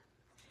cobbler.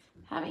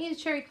 Haven't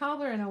used cherry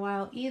cobbler in a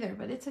while either,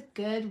 but it's a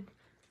good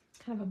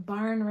kind of a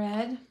barn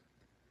red.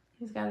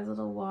 He's got his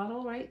little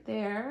wattle right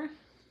there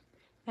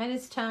and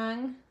his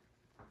tongue.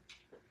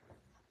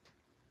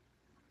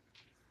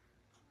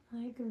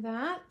 Like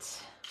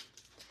that.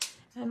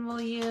 And we'll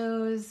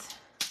use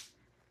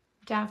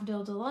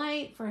Daffodil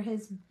Delight for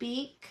his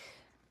beak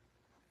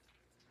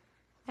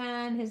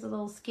and his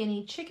little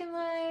skinny chicken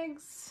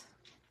legs.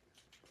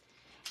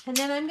 And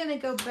then I'm going to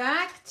go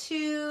back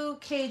to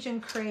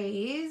Cajun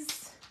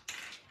Craze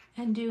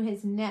and do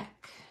his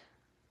neck.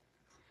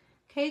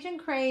 Cajun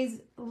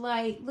Craze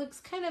Light looks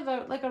kind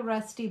of like a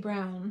rusty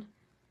brown.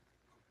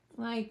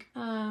 Like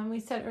we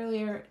said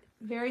earlier,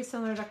 very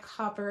similar to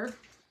copper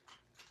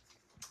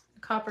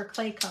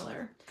clay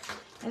color.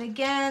 And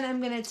again, I'm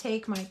going to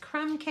take my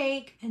crumb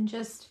cake and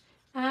just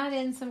add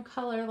in some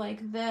color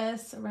like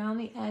this around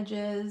the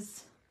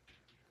edges.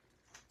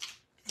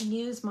 And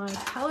use my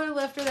color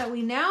lifter that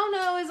we now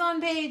know is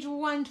on page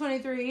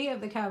 123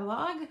 of the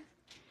catalog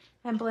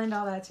and blend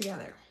all that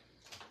together.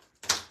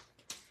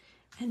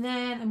 And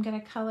then I'm going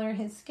to color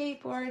his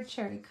skateboard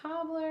cherry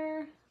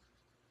cobbler.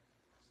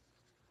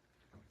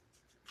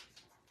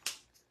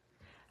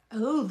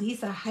 Oh,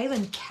 Lisa,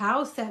 Highland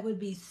cow set would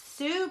be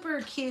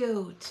super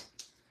cute.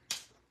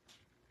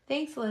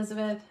 Thanks,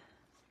 Elizabeth.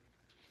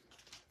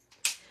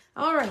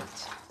 All right,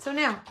 so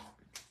now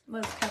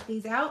let's cut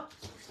these out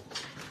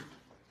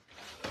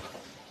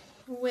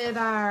with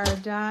our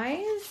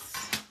dies.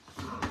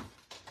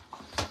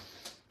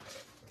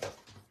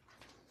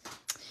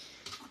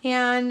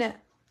 And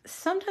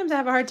sometimes I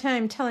have a hard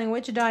time telling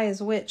which die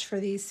is which for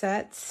these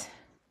sets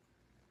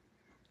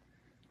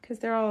because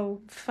they're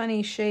all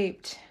funny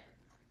shaped.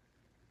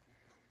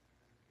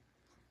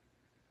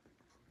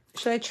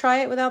 Should I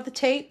try it without the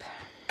tape?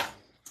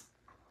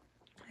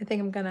 I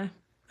think I'm gonna.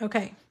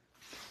 Okay.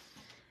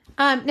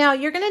 Now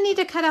you're gonna need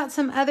to cut out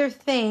some other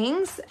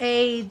things.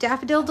 A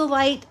Daffodil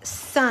Delight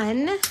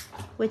Sun,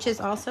 which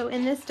is also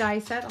in this die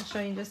set. I'll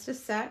show you in just a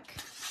sec.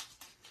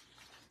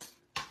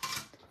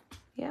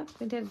 Yep,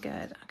 we did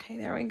good. Okay,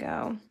 there we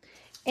go.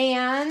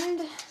 And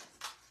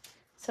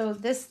so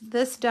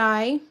this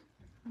die,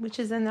 which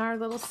is in our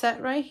little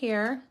set right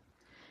here.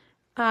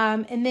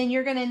 And then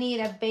you're gonna need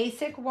a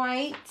basic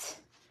white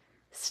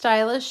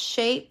stylish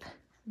shape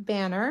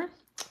banner.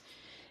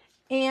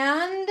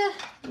 And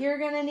you're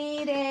gonna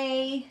need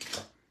a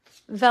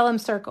vellum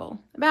circle,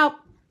 about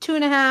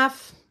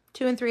 2.5,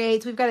 2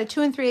 3/8. We've got a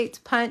 2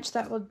 3/8 punch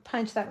that will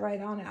punch that right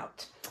on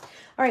out.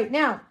 All right,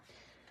 now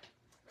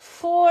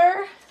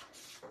for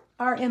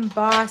our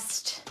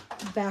embossed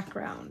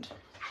background,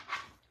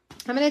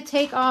 I'm gonna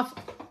take off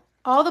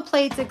all the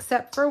plates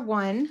except for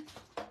one,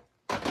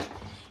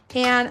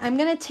 and I'm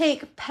gonna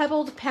take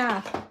Pebbled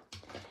Path.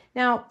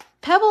 Now,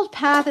 Pebbled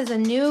Path is a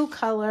new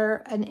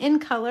color, an in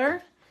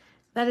color.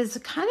 That is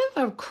kind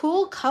of a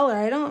cool color.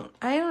 I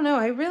don't know.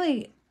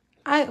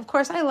 Of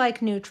course I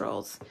like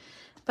neutrals,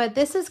 but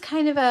this is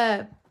kind of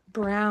a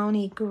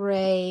browny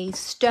gray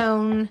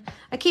stone.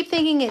 I keep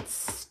thinking it's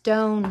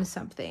stone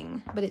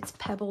something, but it's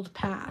Pebbled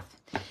Path.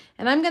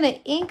 And I'm going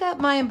to ink up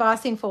my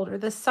embossing folder,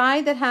 the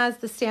side that has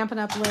the Stampin'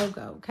 Up!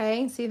 Logo,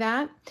 okay? See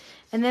that?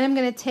 And then I'm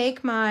going to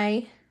take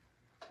my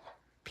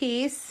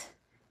piece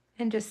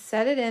and just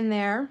set it in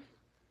there.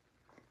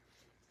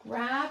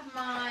 Grab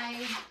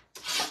my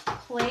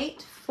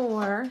plate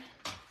 4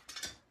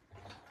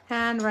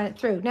 and run it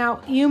through.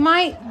 Now, you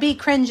might be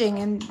cringing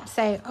and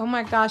say, oh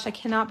my gosh, I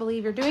cannot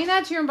believe you're doing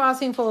that to your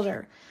embossing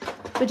folder.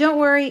 But don't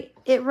worry,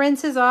 it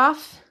rinses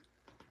off.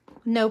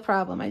 No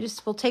problem. I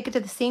just will take it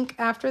to the sink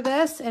after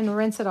this and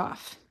rinse it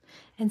off.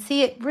 And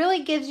see, it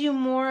really gives you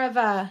more of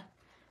a,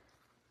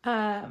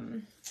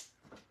 the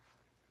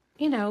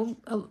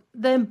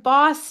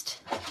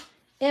embossed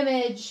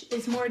image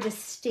is more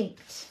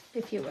distinct,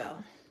 if you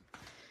will.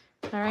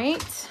 All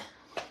right.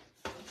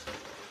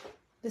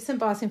 This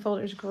embossing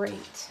folder is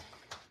great.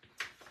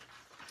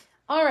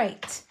 All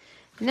right.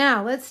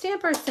 Now let's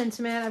stamp our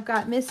sentiment. I've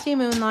got Misty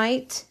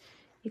Moonlight.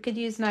 You could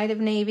use Night of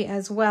Navy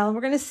as well. We're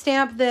going to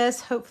stamp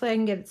this. Hopefully I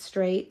can get it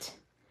straight.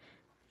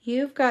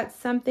 You've got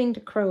something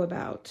to crow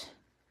about.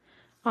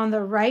 On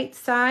the right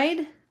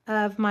side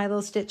of my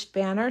little stitched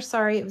banner.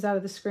 Sorry, it was out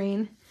of the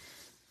screen.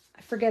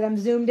 I forget I'm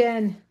zoomed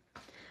in.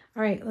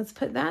 All right, let's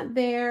put that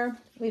there.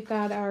 We've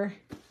got our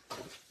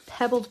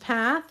Pebbled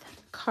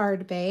Path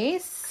card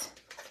base.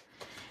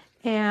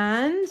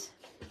 And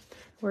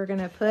we're going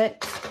to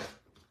put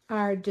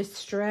our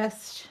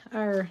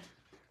our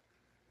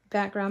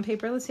background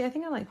paper. Let's see, I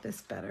think I like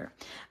this better.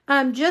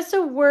 Just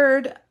a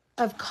word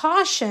of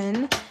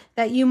caution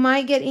that you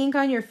might get ink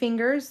on your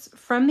fingers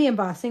from the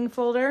embossing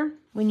folder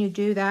when you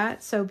do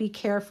that. So be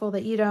careful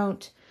that you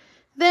don't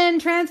then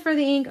transfer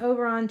the ink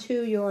over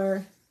onto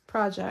your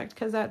project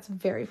because that's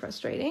very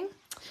frustrating.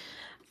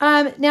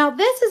 Now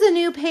this is a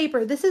new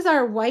paper. This is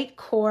our white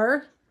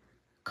core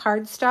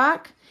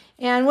cardstock.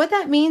 And what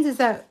that means is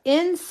that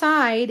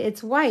inside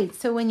it's white.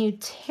 So when you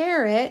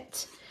tear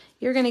it,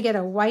 you're going to get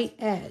a white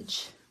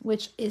edge,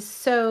 which is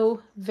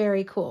so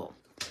very cool.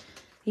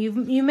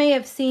 You may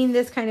have seen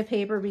this kind of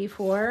paper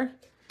before,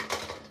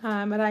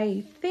 but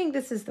I think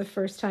this is the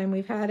first time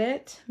we've had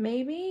it,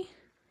 maybe.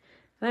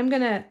 And I'm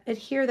going to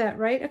adhere that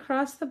right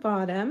across the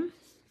bottom.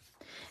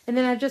 And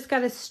then I've just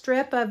got a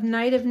strip of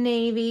Night of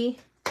Navy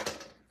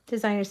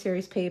Designer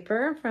Series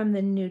paper from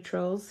the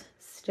Neutrals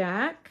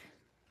stack.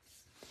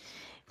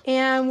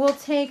 And we'll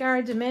take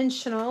our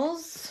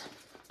dimensionals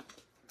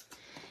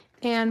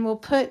and we'll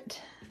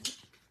put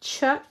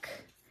Chuck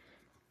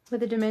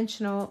with a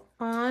dimensional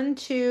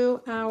onto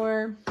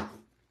our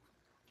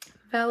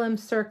vellum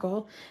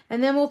circle.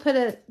 And then we'll put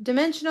a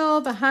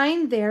dimensional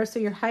behind there so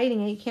you're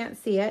hiding it, you can't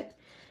see it.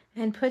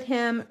 And put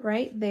him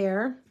right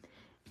there.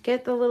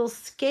 Get the little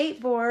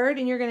skateboard,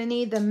 and you're going to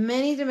need the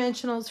mini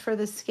dimensionals for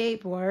the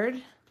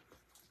skateboard.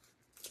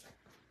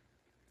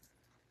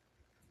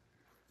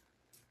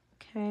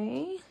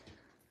 Okay.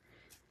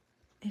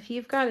 If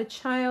you've got a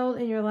child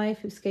in your life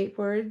who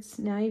skateboards,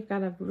 now you've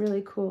got a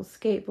really cool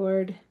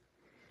skateboard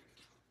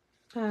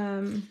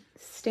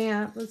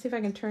stamp. Let's see if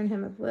I can turn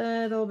him a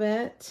little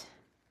bit.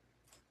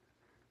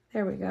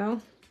 There we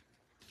go.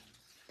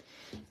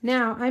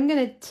 Now I'm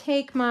going to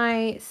take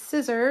my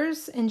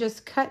scissors and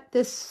just cut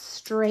this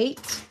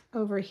straight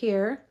over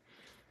here.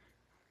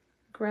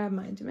 Grab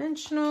my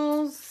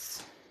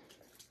dimensionals.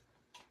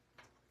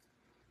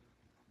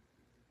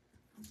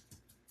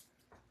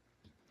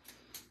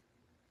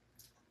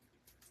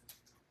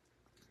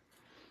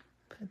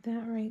 Put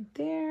that right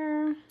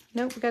there.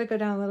 Nope, we got to go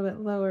down a little bit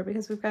lower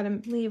because we've got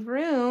to leave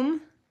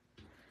room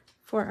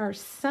for our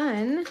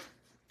sun.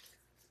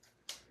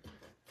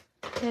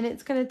 And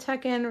it's going to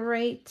tuck in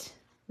right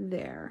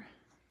there.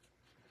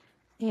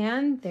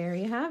 And there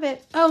you have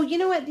it. Oh, you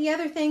know what? The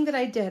other thing that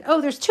I did.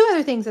 Oh, there's two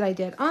other things that I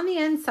did. On the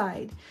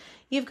inside,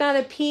 you've got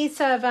a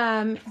piece of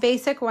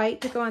basic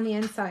white to go on the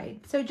inside.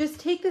 So just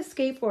take the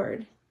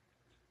skateboard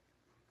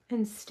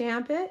and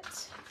stamp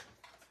it.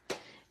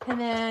 And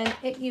then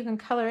you can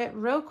color it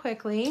real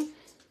quickly.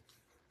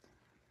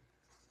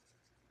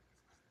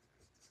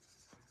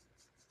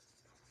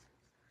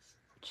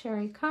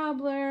 Cherry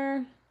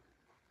cobbler.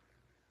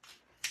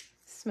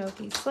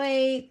 Smoky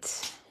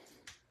slate.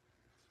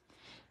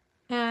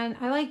 And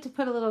I like to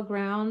put a little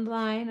ground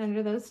line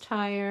under those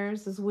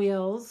tires, those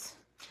wheels.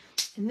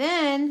 And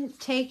then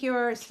take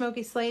your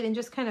smoky slate and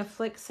just kind of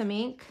flick some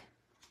ink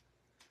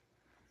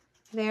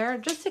there,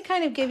 just to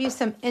kind of give you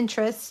some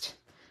interest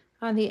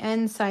on the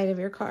end side of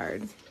your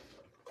card.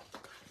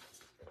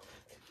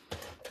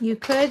 You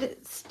could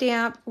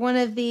stamp one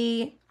of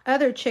the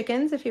other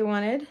chickens if you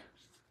wanted.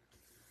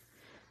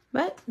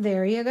 But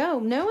there you go.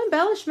 No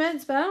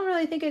embellishments, but I don't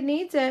really think it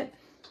needs it.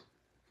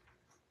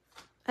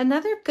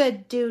 Another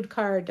good dude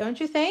card, don't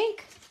you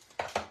think?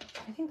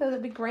 I think those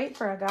would be great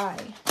for a guy.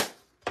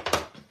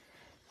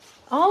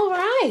 All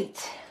right,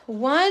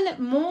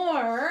 one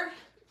more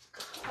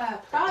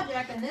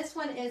project, and this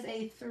one is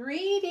a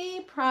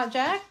 3D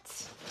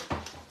project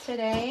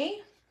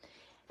today.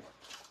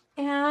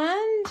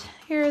 And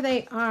here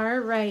they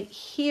are right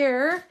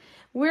here.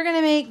 We're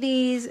gonna make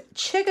these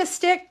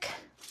Chick-a-Stick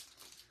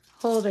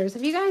holders.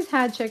 Have you guys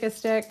had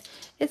Chick-a-Stick?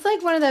 It's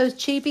like one of those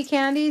cheapy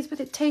candies, but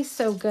it tastes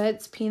so good.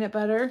 It's peanut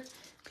butter.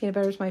 Peanut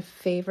butter is my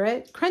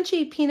favorite.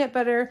 Crunchy peanut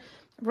butter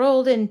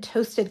rolled in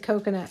toasted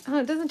coconut. Oh,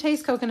 it doesn't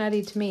taste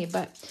coconutty to me,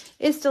 but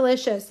it's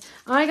delicious.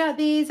 I got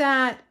these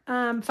at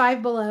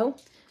Five Below,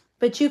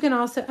 but you can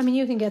also, I mean,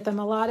 you can get them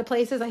a lot of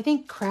places. I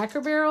think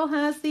Cracker Barrel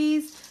has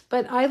these,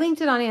 but I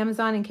linked it on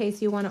Amazon in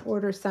case you want to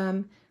order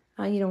some.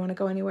 You don't want to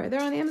go anywhere.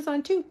 They're on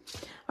Amazon too.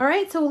 All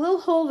right, so a little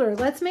holder.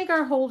 Let's make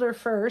our holder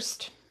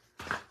first.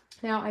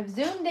 Now, I've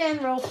zoomed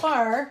in real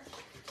far,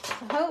 so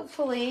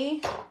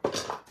hopefully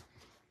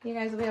you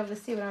guys will be able to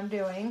see what I'm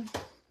doing.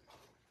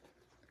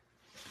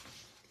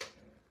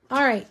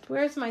 All right,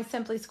 where's my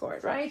Simply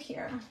Scored? Right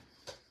here.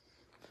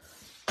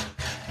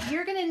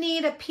 You're going to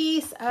need a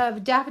piece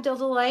of Daffodil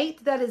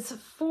Delight that is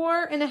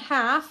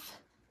 4.5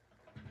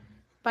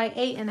 by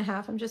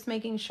 8.5. I'm just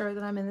making sure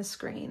that I'm in the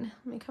screen.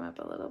 Let me come up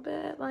a little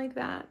bit like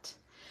that.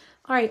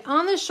 All right,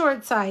 on the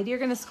short side, you're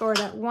going to score it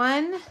at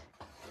 1,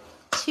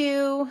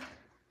 2,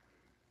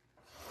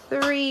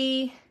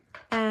 3,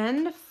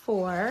 and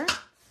 4,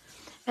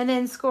 and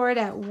then score it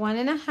at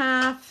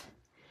 1.5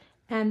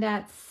 and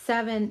at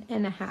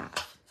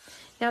 7.5.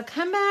 Now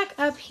come back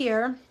up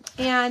here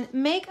and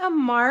make a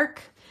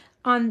mark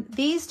on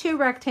these two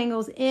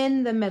rectangles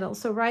in the middle.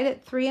 So right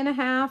at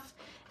 3.5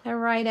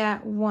 and right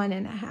at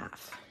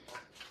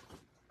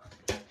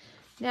 1.5.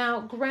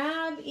 Now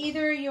grab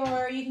either you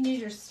can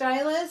use your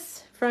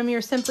stylus from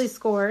your Simply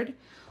Scored,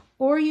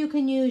 or you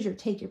can use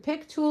take your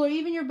pick tool or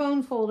even your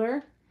bone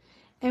folder.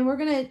 And we're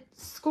going to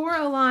score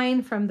a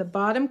line from the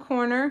bottom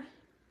corner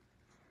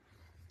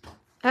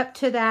up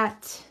to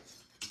that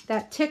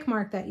tick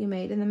mark that you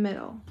made in the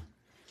middle.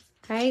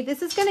 Okay,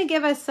 this is going to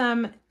give us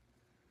some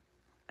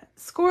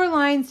score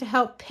lines to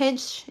help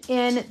pinch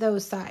in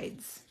those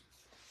sides.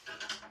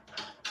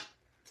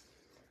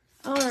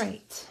 All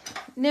right,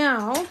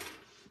 now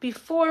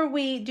before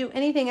we do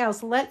anything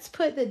else, let's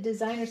put the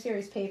Designer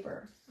Series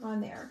paper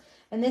on there.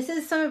 And this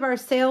is some of our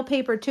sale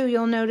paper too.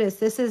 You'll notice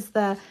this is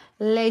the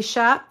Les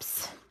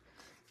Shops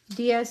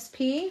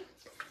DSP.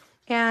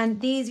 And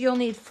these, you'll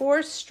need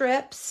 4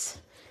 strips.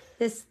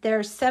 They're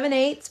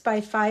 7/8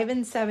 by 5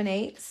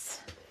 7/8.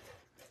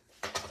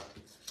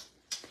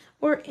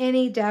 Or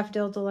any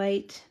Daffodil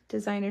Delight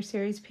Designer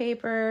Series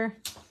paper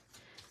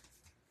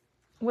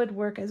would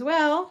work as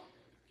well.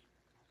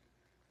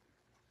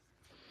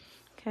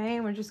 Okay,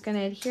 and we're just going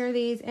to adhere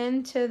these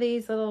into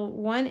these little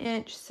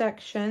 1-inch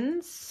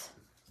sections.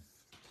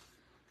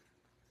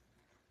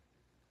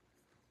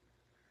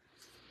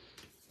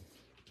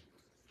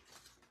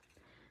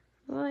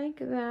 Like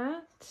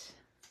that.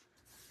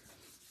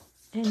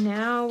 And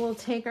now we'll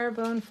take our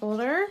bone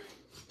folder.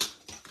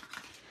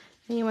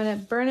 And you want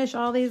to burnish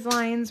all these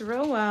lines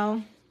real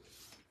well.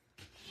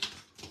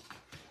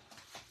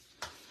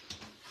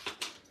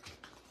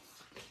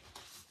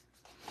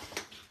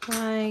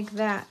 Like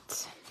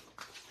that.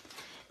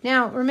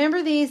 Now,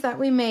 remember these that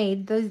we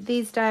made,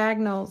 these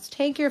diagonals.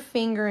 Take your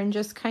finger and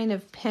just kind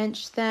of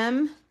pinch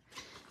them.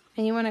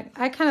 And you want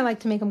to, I kind of like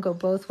to make them go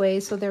both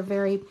ways so they're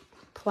very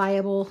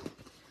pliable.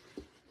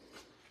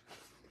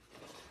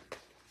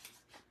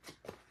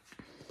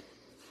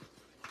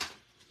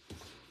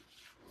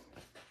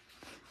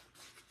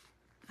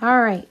 All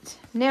right,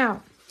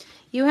 now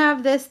you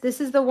have this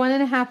is the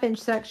 1.5-inch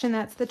section,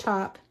 that's the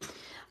top.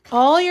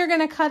 All you're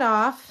gonna cut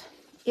off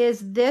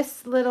is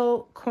this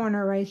little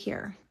corner right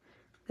here.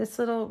 this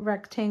little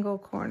rectangle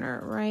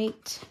corner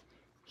right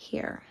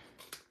here.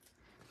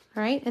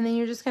 All right, and then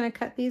you're just going to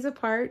cut these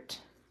apart.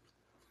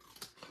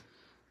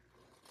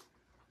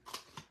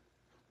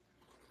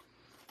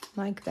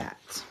 Like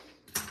that.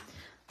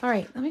 All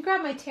right, let me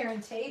grab my tear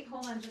and tape.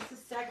 Hold on just a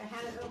sec. I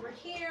had it over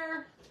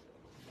here.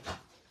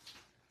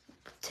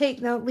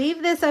 Now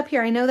leave this up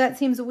here. I know that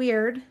seems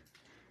weird,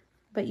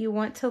 but you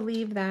want to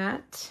leave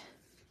that.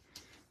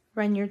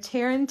 Run your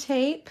tear and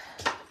tape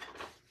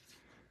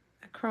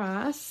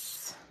across.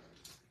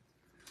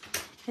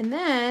 And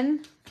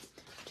then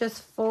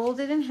just fold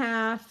it in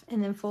half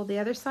and then fold the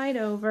other side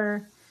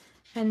over.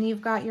 And you've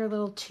got your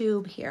little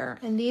tube here.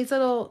 And these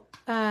little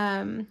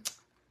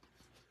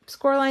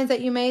score lines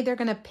that you made, they're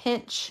going to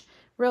pinch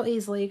real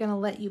easily. You're going to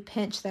let you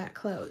pinch that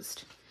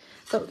closed.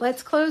 So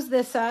let's close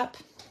this up.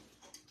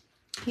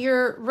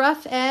 Your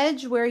rough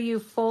edge where you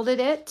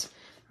folded it,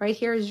 right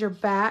here is your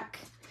back.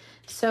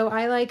 So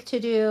I like to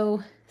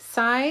do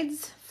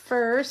sides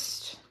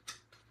first,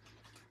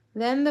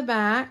 then the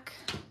back,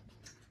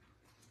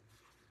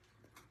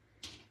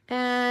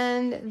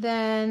 and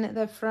then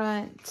the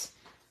front.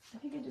 I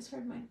think I just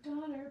heard my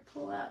daughter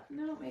pull up.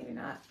 No, maybe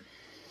not.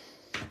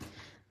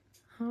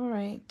 All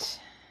right.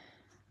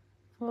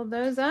 Fold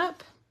those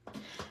up.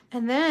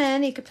 And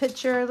then you could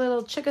put your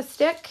little chicka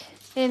stick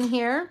in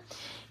here.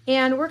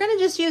 And we're going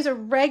to just use a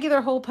regular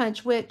hole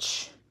punch,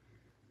 which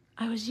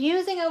I was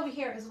using over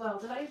here as well.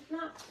 Did I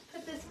not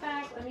put this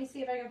back? Let me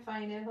see if I can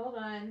find it. Hold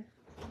on.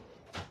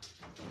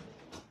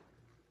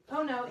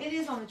 Oh, no, it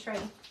is on the tray.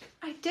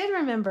 I did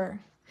remember.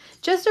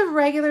 Just a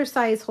regular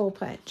size hole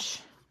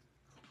punch.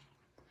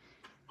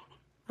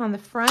 On the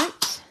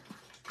front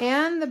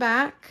and the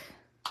back.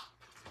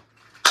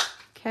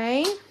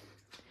 Okay.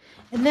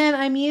 And then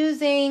I'm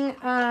using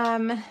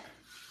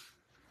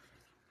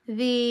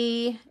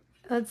the...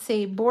 let's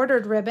see,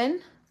 bordered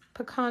ribbon,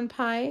 pecan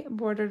pie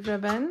bordered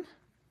ribbon.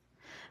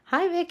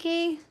 Hi,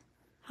 Vicki.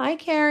 Hi,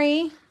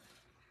 Carrie.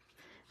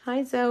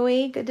 Hi,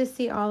 Zoe. Good to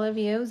see all of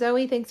you.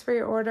 Zoe, thanks for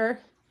your order.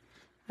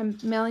 I'm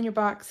mailing your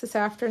box this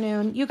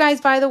afternoon. You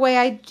guys, by the way,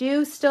 I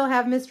do still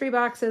have mystery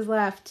boxes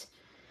left.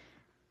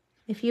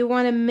 If you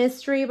want a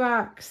mystery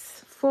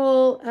box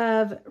full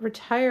of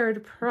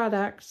retired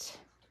product,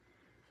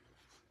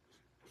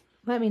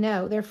 let me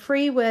know. They're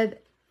free with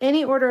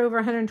any order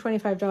over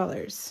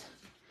 $125.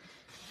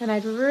 And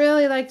I'd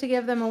really like to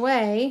give them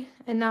away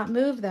and not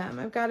move them.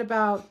 I've got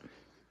about,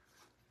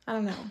 I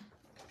don't know,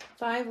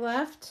 5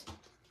 left.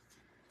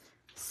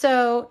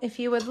 So if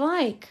you would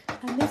like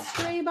a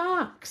mystery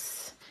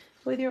box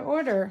with your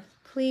order,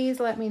 please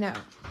let me know.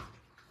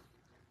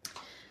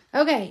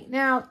 Okay,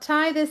 now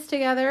tie this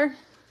together.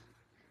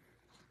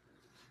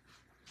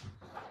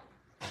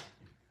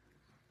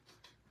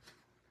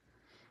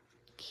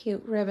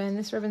 Cute ribbon.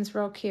 This ribbon's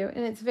real cute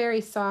and it's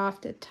very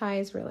soft. It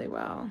ties really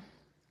well.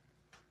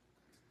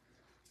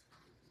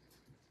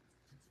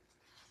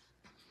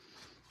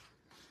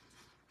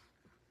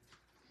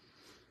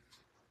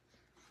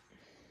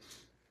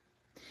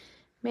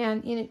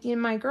 Man, you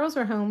know, my girls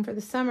are home for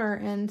the summer,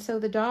 and so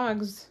the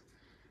dogs,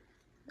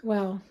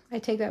 well, I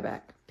take that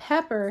back.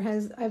 Pepper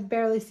I've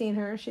barely seen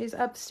her. She's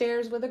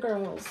upstairs with the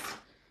girls,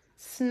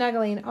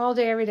 snuggling all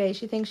day, every day.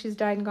 She thinks she's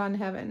died and gone to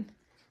heaven.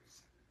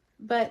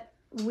 But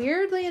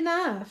weirdly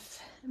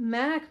enough,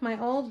 Mac, my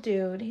old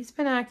dude, he's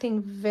been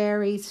acting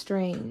very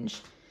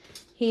strange.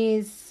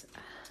 He's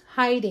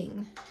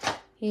hiding.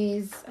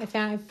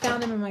 I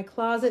found him in my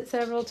closet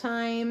several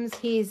times.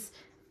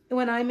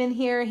 When I'm in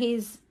here,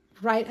 he's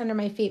right under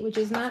my feet, which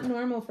is not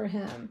normal for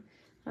him.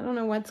 I don't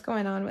know what's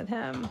going on with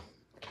him.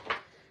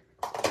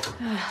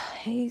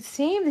 He's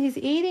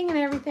eating and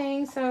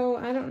everything, so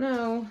I don't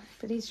know.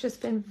 But he's just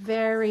been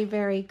very,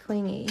 very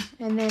clingy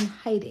and then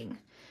hiding.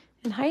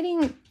 And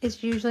hiding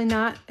is usually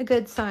not a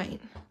good sign,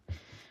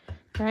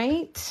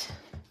 right?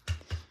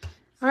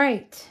 All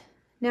right.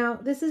 Now,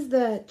 this is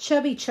the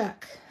Chubby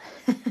Chuck.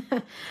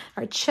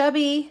 Our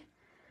chubby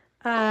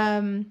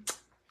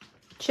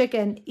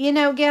chicken. You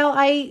know, Gail,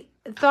 I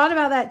thought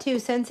about that too,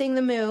 sensing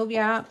the move.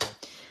 Yeah.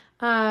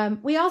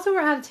 We also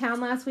were out of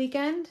town last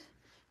weekend,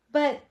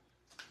 but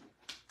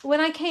when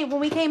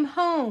we came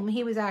home,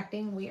 he was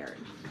acting weird.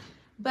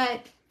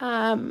 But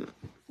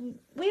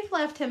we've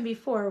left him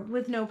before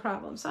with no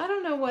problem. So I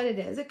don't know what it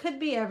is. It could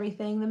be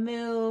everything. The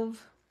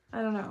move.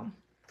 I don't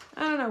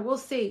know. We'll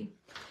see.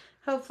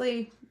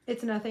 Hopefully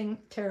it's nothing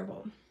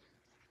terrible.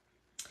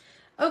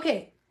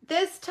 Okay.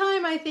 This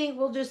time I think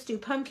we'll just do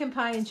pumpkin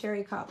pie and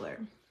cherry cobbler.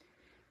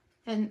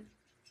 And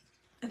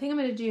I think I'm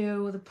going to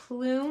do the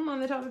plume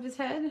on the top of his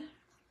head.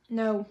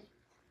 No,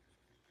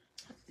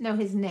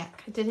 his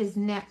neck. I did his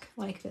neck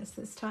like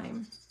this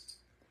time.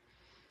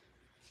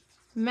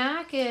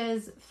 Mac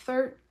is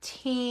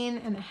 13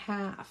 and a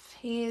half.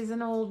 He's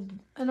an old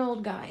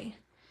guy.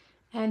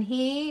 And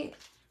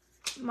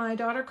my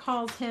daughter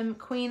calls him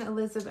Queen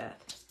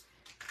Elizabeth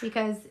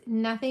because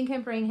nothing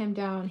can bring him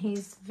down.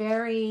 He's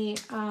very,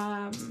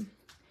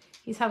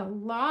 he's had a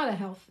lot of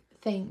health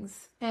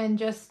things and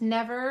just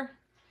never,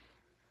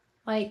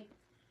 like,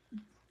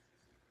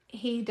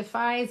 he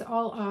defies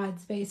all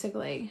odds,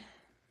 basically.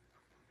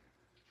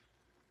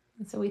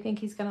 And so we think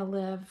he's going to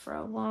live for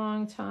a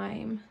long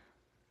time.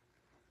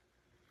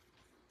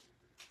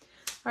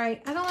 All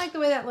right, I don't like the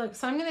way that looks,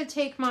 so I'm going to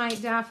take my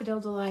Daffodil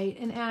Delight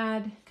and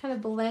add, kind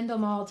of blend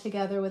them all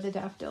together with the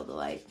Daffodil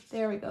Delight.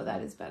 There we go,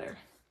 that is better.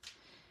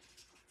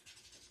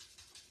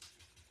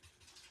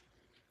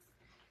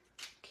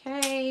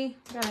 Okay,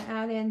 gotta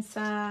add in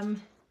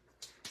some,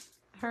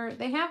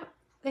 they have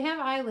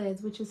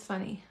eyelids, which is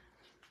funny.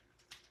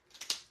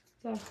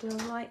 Daffodil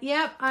Delight.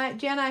 Yep,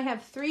 Jen, I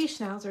have 3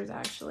 schnauzers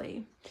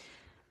actually.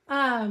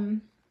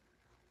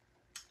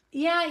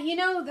 Yeah, you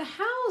know, the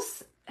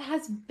house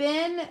has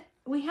been,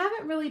 we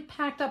haven't really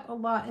packed up a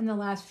lot in the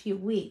last few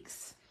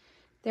weeks.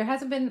 There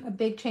hasn't been a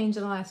big change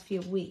in the last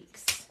few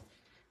weeks,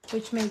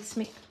 which makes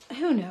me,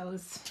 who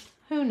knows?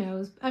 Who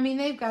knows? I mean,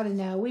 they've got to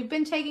know. We've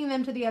been taking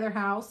them to the other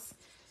house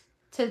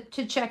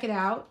to check it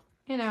out,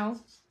 you know,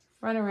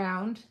 run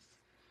around.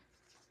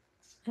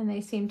 And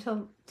they seem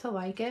to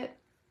like it.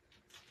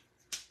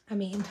 I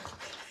mean,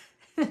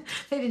 they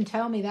didn't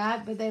tell me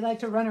that, but they like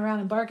to run around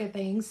and bark at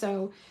things.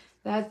 So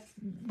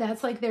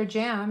that's like their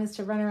jam, is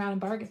to run around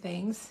and bark at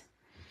things.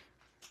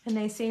 And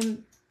they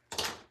seem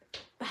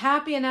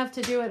happy enough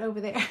to do it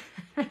over there.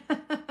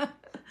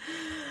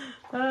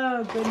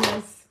 Oh,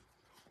 goodness.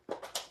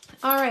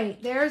 All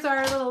right, there's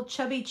our little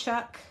chubby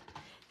Chuck.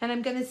 And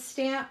I'm going to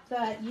stamp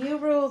that You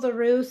Rule the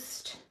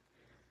Roost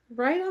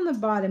right on the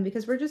bottom,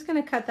 because we're just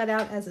going to cut that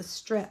out as a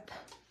strip.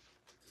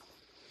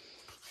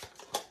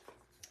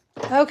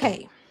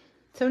 Okay,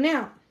 so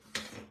now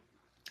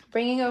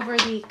bringing over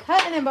the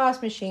cut and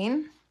emboss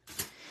machine.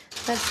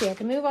 Let's see, I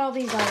can move all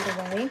these out of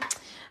the way.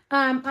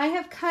 I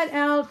have cut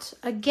out,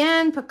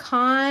 again,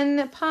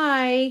 pecan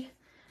pie,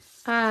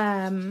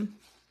 the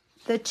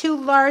 2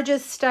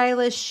 largest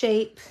stylish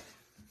shape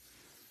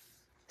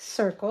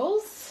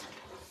circles.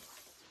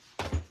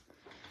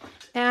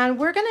 And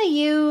we're going to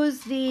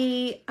use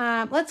the,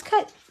 let's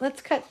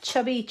cut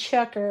Chubby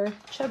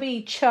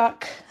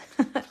Chuck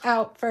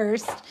out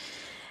first.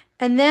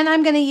 And then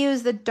I'm going to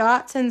use the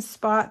Dots and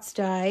Spots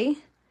die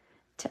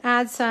to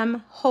add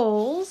some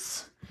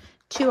holes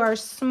to our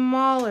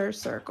smaller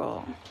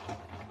circle.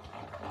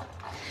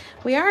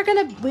 We are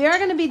going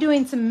to be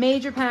doing some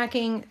major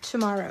packing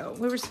tomorrow.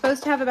 We were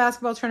supposed to have a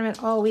basketball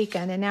tournament all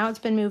weekend, and now it's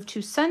been moved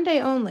to Sunday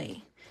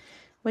only,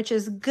 which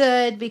is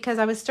good because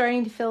I was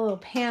starting to feel a little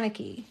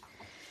panicky.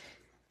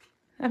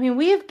 I mean,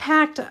 we have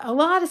packed a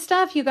lot of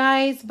stuff, you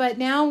guys, but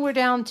now we're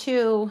down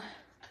to,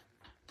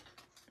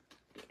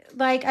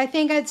 like, I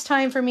think it's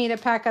time for me to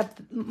pack up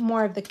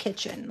more of the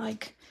kitchen,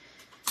 like,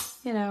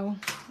 you know,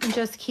 and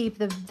just keep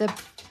the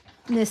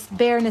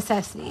bare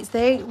necessities.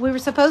 We were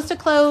supposed to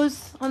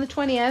close on the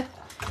 20th,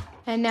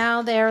 and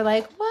now they're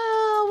like,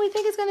 well, we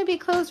think it's going to be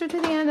closer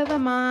to the end of the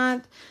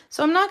month.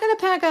 So I'm not going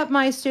to pack up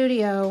my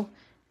studio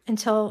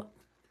until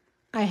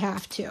I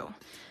have to.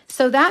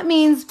 So that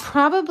means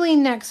probably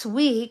next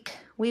week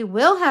we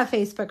will have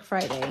Facebook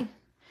Friday.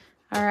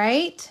 All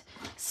right.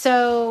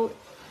 So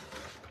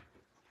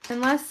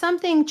unless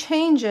something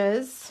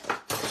changes,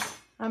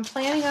 I'm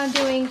planning on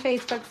doing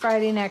Facebook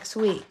Friday next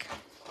week.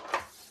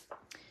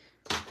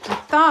 I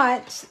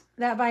thought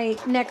that by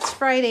next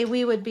Friday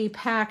we would be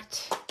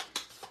packed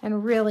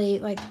and really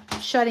like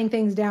shutting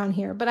things down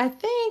here. But I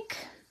think,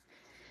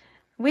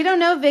 we don't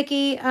know,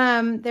 Vicki.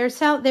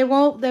 They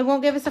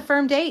won't give us a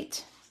firm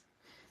date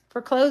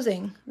for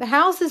closing. The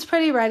house is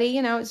pretty ready.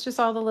 You know, it's just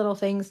all the little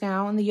things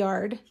now in the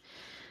yard.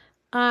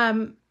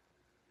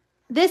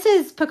 This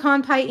is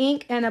pecan pie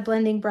ink and a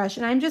blending brush,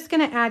 and I'm just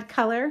going to add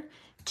color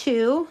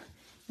to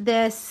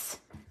this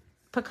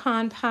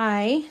pecan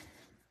pie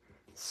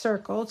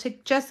circle to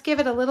just give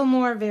it a little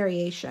more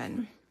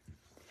variation.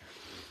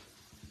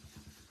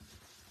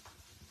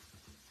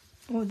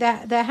 Well,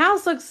 the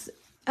house looks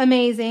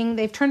amazing.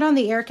 They've turned on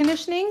the air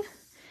conditioning.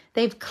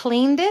 They've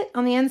cleaned it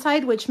on the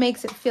inside, which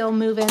makes it feel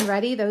move-in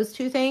ready, those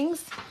 2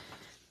 things.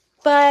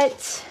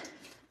 But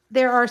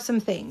there are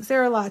some things.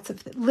 There are lots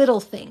of little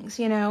things,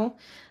 you know,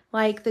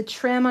 like the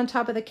trim on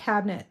top of the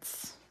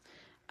cabinets.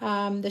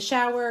 The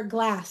shower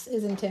glass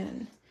isn't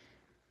in.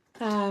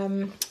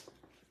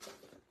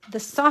 The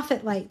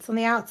soffit lights on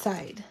the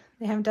outside,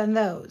 they haven't done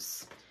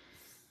those.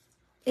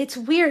 It's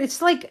weird.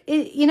 It's like,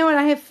 you know what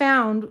I have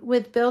found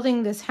with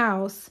building this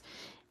house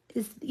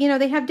is, you know,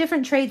 they have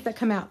different trades that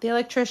come out. The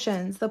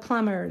electricians, the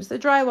plumbers, the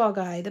drywall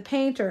guy, the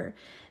painter.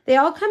 They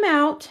all come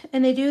out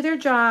and they do their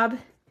job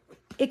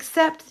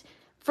except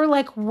for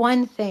like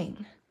one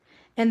thing,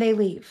 and they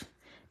leave.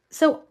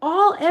 So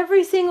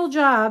every single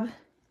job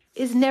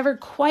is never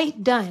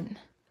quite done.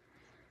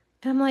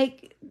 And I'm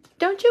like,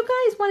 don't you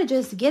guys want to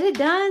just get it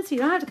done so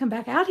you don't have to come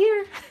back out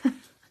here? I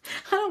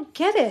don't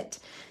get it.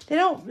 They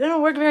don't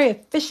work very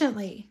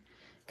efficiently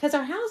because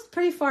our house is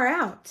pretty far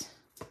out.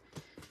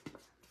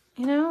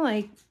 You know,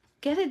 like,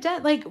 get it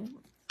done. Like,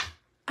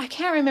 I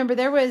can't remember.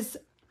 There was,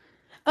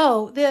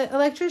 the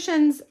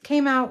electricians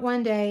came out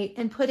one day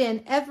and put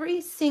in every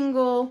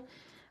single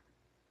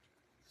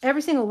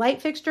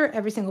light fixture,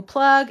 every single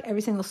plug,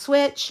 every single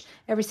switch,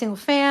 every single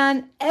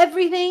fan,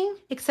 everything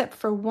except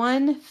for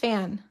one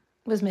fan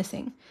was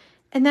missing.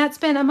 And that's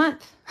been a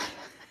month.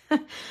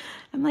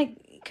 I'm like,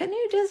 couldn't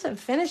you just have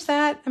finished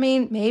that? I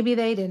mean, maybe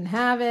they didn't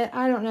have it.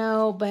 I don't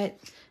know, but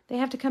they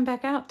have to come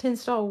back out to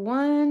install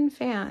one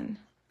fan.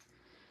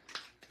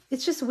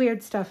 It's just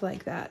weird stuff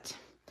like that.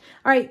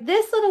 All right,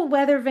 this little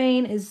weather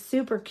vane is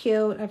super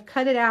cute. I've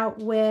cut it out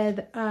with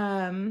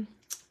from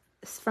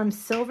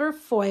silver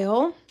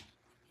foil.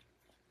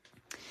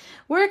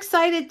 We're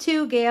excited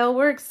too, Gail.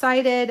 We're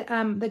excited.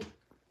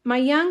 My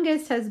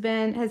youngest has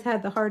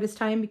had the hardest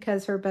time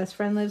because her best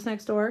friend lives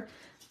next door,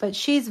 but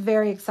she's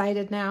very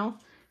excited now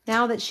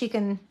that she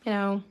can, you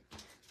know,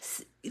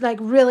 like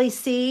really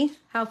see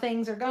how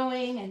things are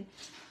going.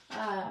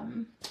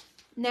 And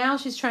now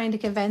she's trying to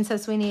convince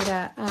us we need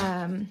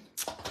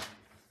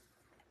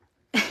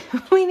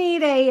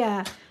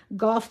a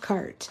golf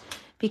cart,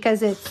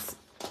 because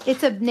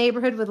it's a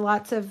neighborhood with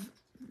lots of,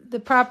 the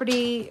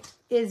property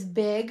is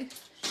big,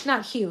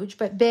 not huge,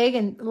 but big,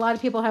 and a lot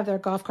of people have their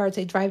golf carts.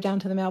 They drive down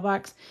to the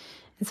mailbox.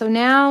 And so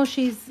now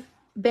she's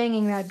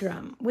banging that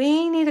drum.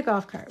 We need a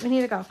golf cart. We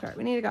need a golf cart.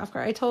 We need a golf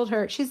cart. I told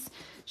her, she'll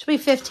be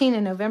 15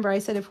 in November. I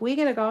said, if we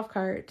get a golf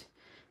cart,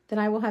 then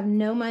I will have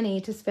no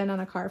money to spend on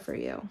a car for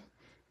you.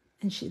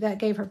 And that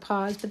gave her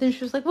pause. But then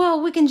she was like,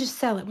 well, we can just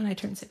sell it when I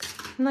turn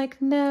 16. I'm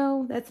like,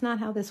 no, that's not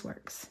how this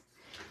works.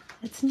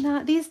 It's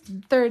not.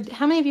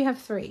 How many of you have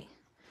 3?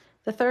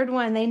 The third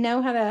one, they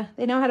know how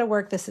to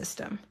work the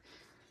system.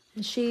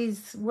 And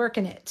she's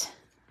working it.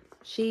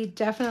 She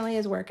definitely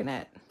is working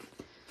it.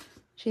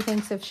 She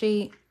thinks if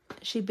she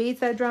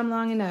beats that drum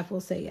long enough,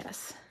 we'll say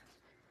yes.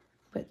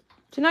 But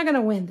you're not going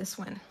to win this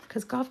one,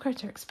 because golf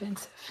carts are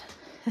expensive.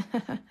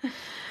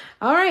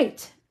 All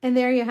right. And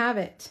there you have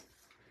it.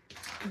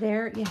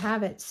 There you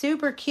have it.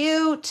 Super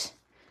cute,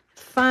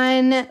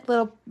 fun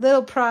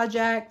little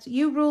project.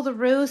 You rule the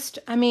roost.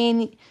 I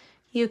mean,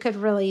 you could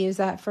really use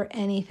that for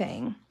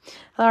anything.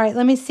 All right,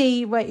 let me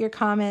see what your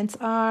comments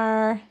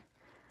are.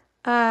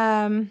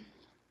 Let's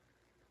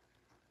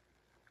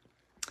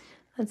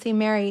see,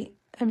 Mary,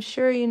 I'm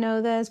sure you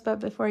know this, but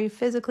before you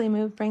physically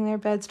move, bring their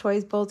beds,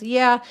 toys, bowls.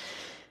 Yeah.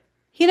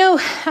 You know,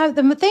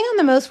 the thing I'm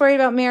the most worried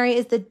about, Mary,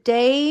 is the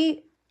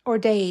day or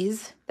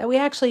days that we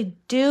actually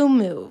do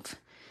move.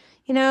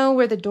 You know,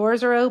 where the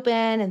doors are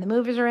open and the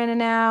movers are in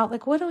and out.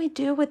 Like, what do we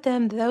do with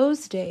them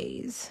those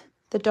days?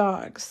 The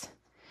dogs.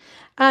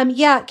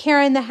 Yeah,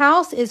 Karen, the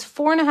house is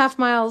 4.5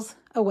 miles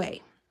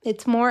away.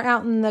 It's more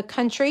out in the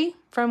country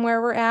from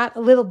where we're at,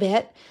 a little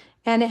bit.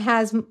 And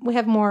we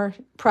have more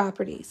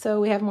property, so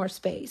we have more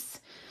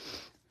space.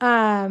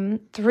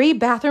 3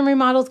 bathroom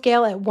remodels,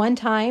 Gail, at one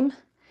time.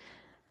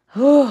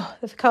 Oh,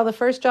 they call the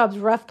first jobs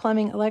rough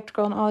plumbing,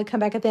 electrical, and all. They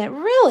come back at the end.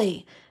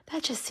 Really?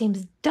 That just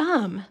seems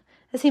dumb.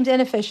 It seems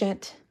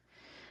inefficient.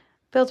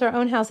 Built our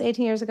own house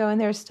 18 years ago, and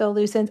there's still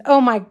loose ends.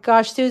 Oh my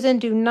gosh, Susan,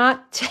 do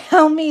not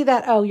tell me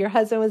that. Oh, your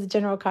husband was a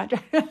general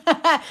contractor.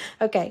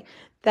 Okay,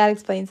 that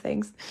explains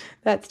things.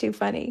 That's too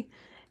funny.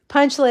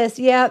 Punch list.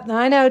 Yeah,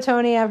 I know,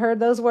 Tony. I've heard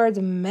those words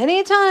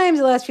many times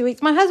the last few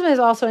weeks. My husband is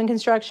also in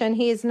construction.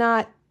 He is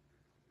not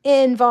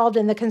involved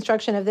in the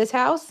construction of this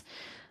house,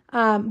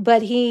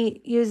 but he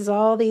uses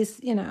all these,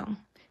 you know,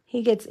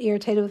 he gets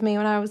irritated with me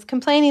when I was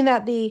complaining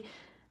that the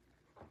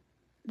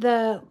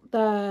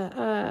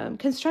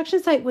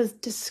construction site was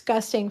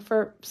disgusting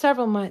for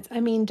several months.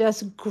 I mean,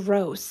 just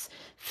gross,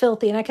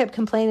 filthy. And I kept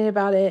complaining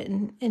about it.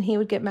 And he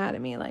would get mad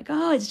at me like,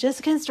 oh, it's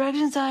just a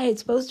construction site.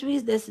 It's supposed to be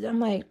this. I'm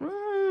like,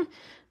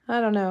 I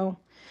don't know.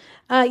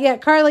 Yeah,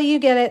 Carly, you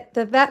get it.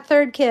 That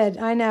third kid,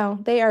 I know.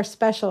 They are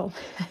special.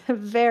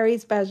 Very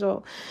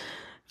special.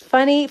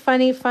 Funny.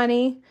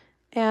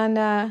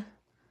 And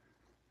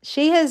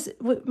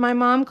my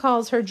mom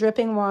calls her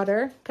dripping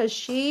water because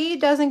she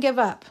doesn't give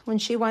up when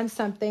she wants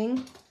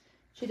something.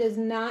 She does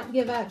not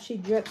give up. She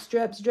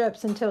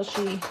drips until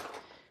she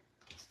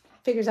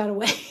figures out a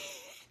way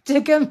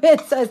to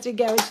convince us to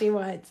get what she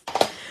wants.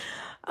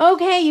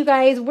 Okay, you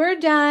guys, we're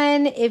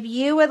done. If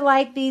you would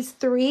like these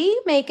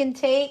 3 make and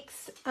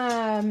takes,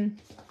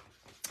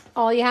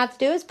 all you have to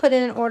do is put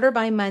in an order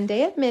by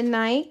Monday at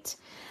midnight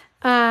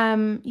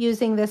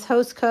using this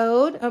host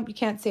code. Oh, you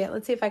can't see it.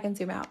 Let's see if I can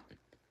zoom out.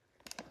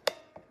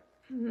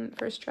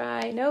 First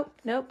try.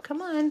 Nope.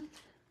 Come on.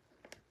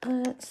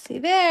 Let's see.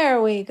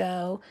 There we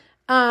go.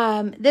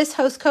 This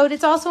host code,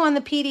 it's also on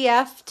the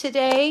PDF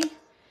today.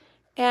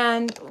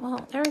 And,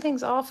 well,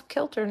 everything's off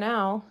kilter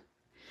now.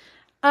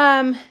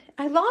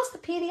 I lost the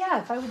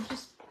PDF. I would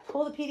just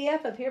pull the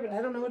PDF up here, but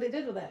I don't know what I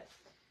did with it.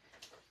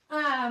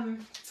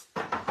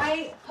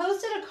 I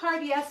posted a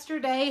card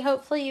yesterday.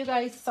 Hopefully you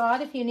guys saw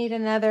it. If you need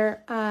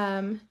another,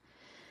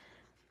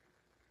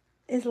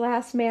 is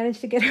last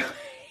managed to get away.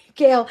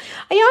 Gail,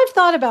 I've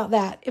thought about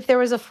that. If there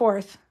was a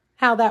 4th,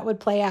 how that would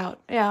play out.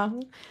 Yeah.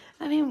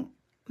 I mean,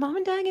 Mom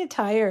and Dad get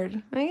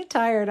tired. I get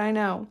tired, I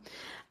know.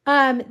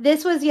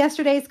 This was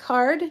yesterday's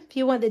card. If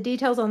you want the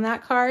details on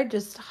that card,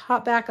 just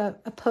hop back a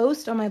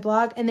post on my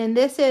blog. And then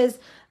this is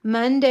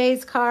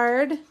Monday's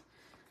card.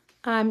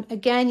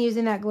 Again,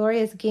 using that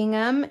glorious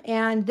gingham.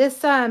 And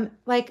this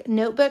like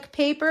notebook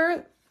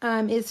paper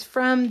is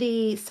from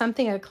the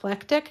Something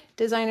Eclectic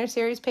Designer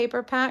Series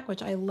paper pack,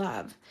 which I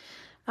love.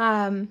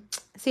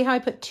 See how I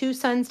put two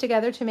suns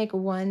together to make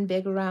one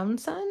big round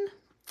sun?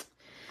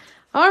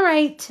 All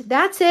right,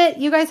 that's it.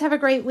 You guys have a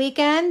great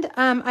weekend.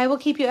 I will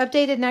keep you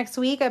updated next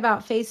week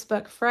about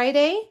Facebook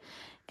Friday.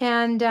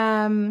 And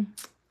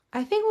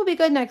I think we'll be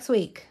good next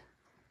week.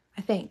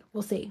 I think.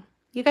 We'll see.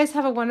 You guys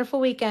have a wonderful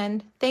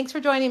weekend. Thanks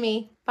for joining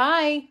me.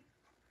 Bye.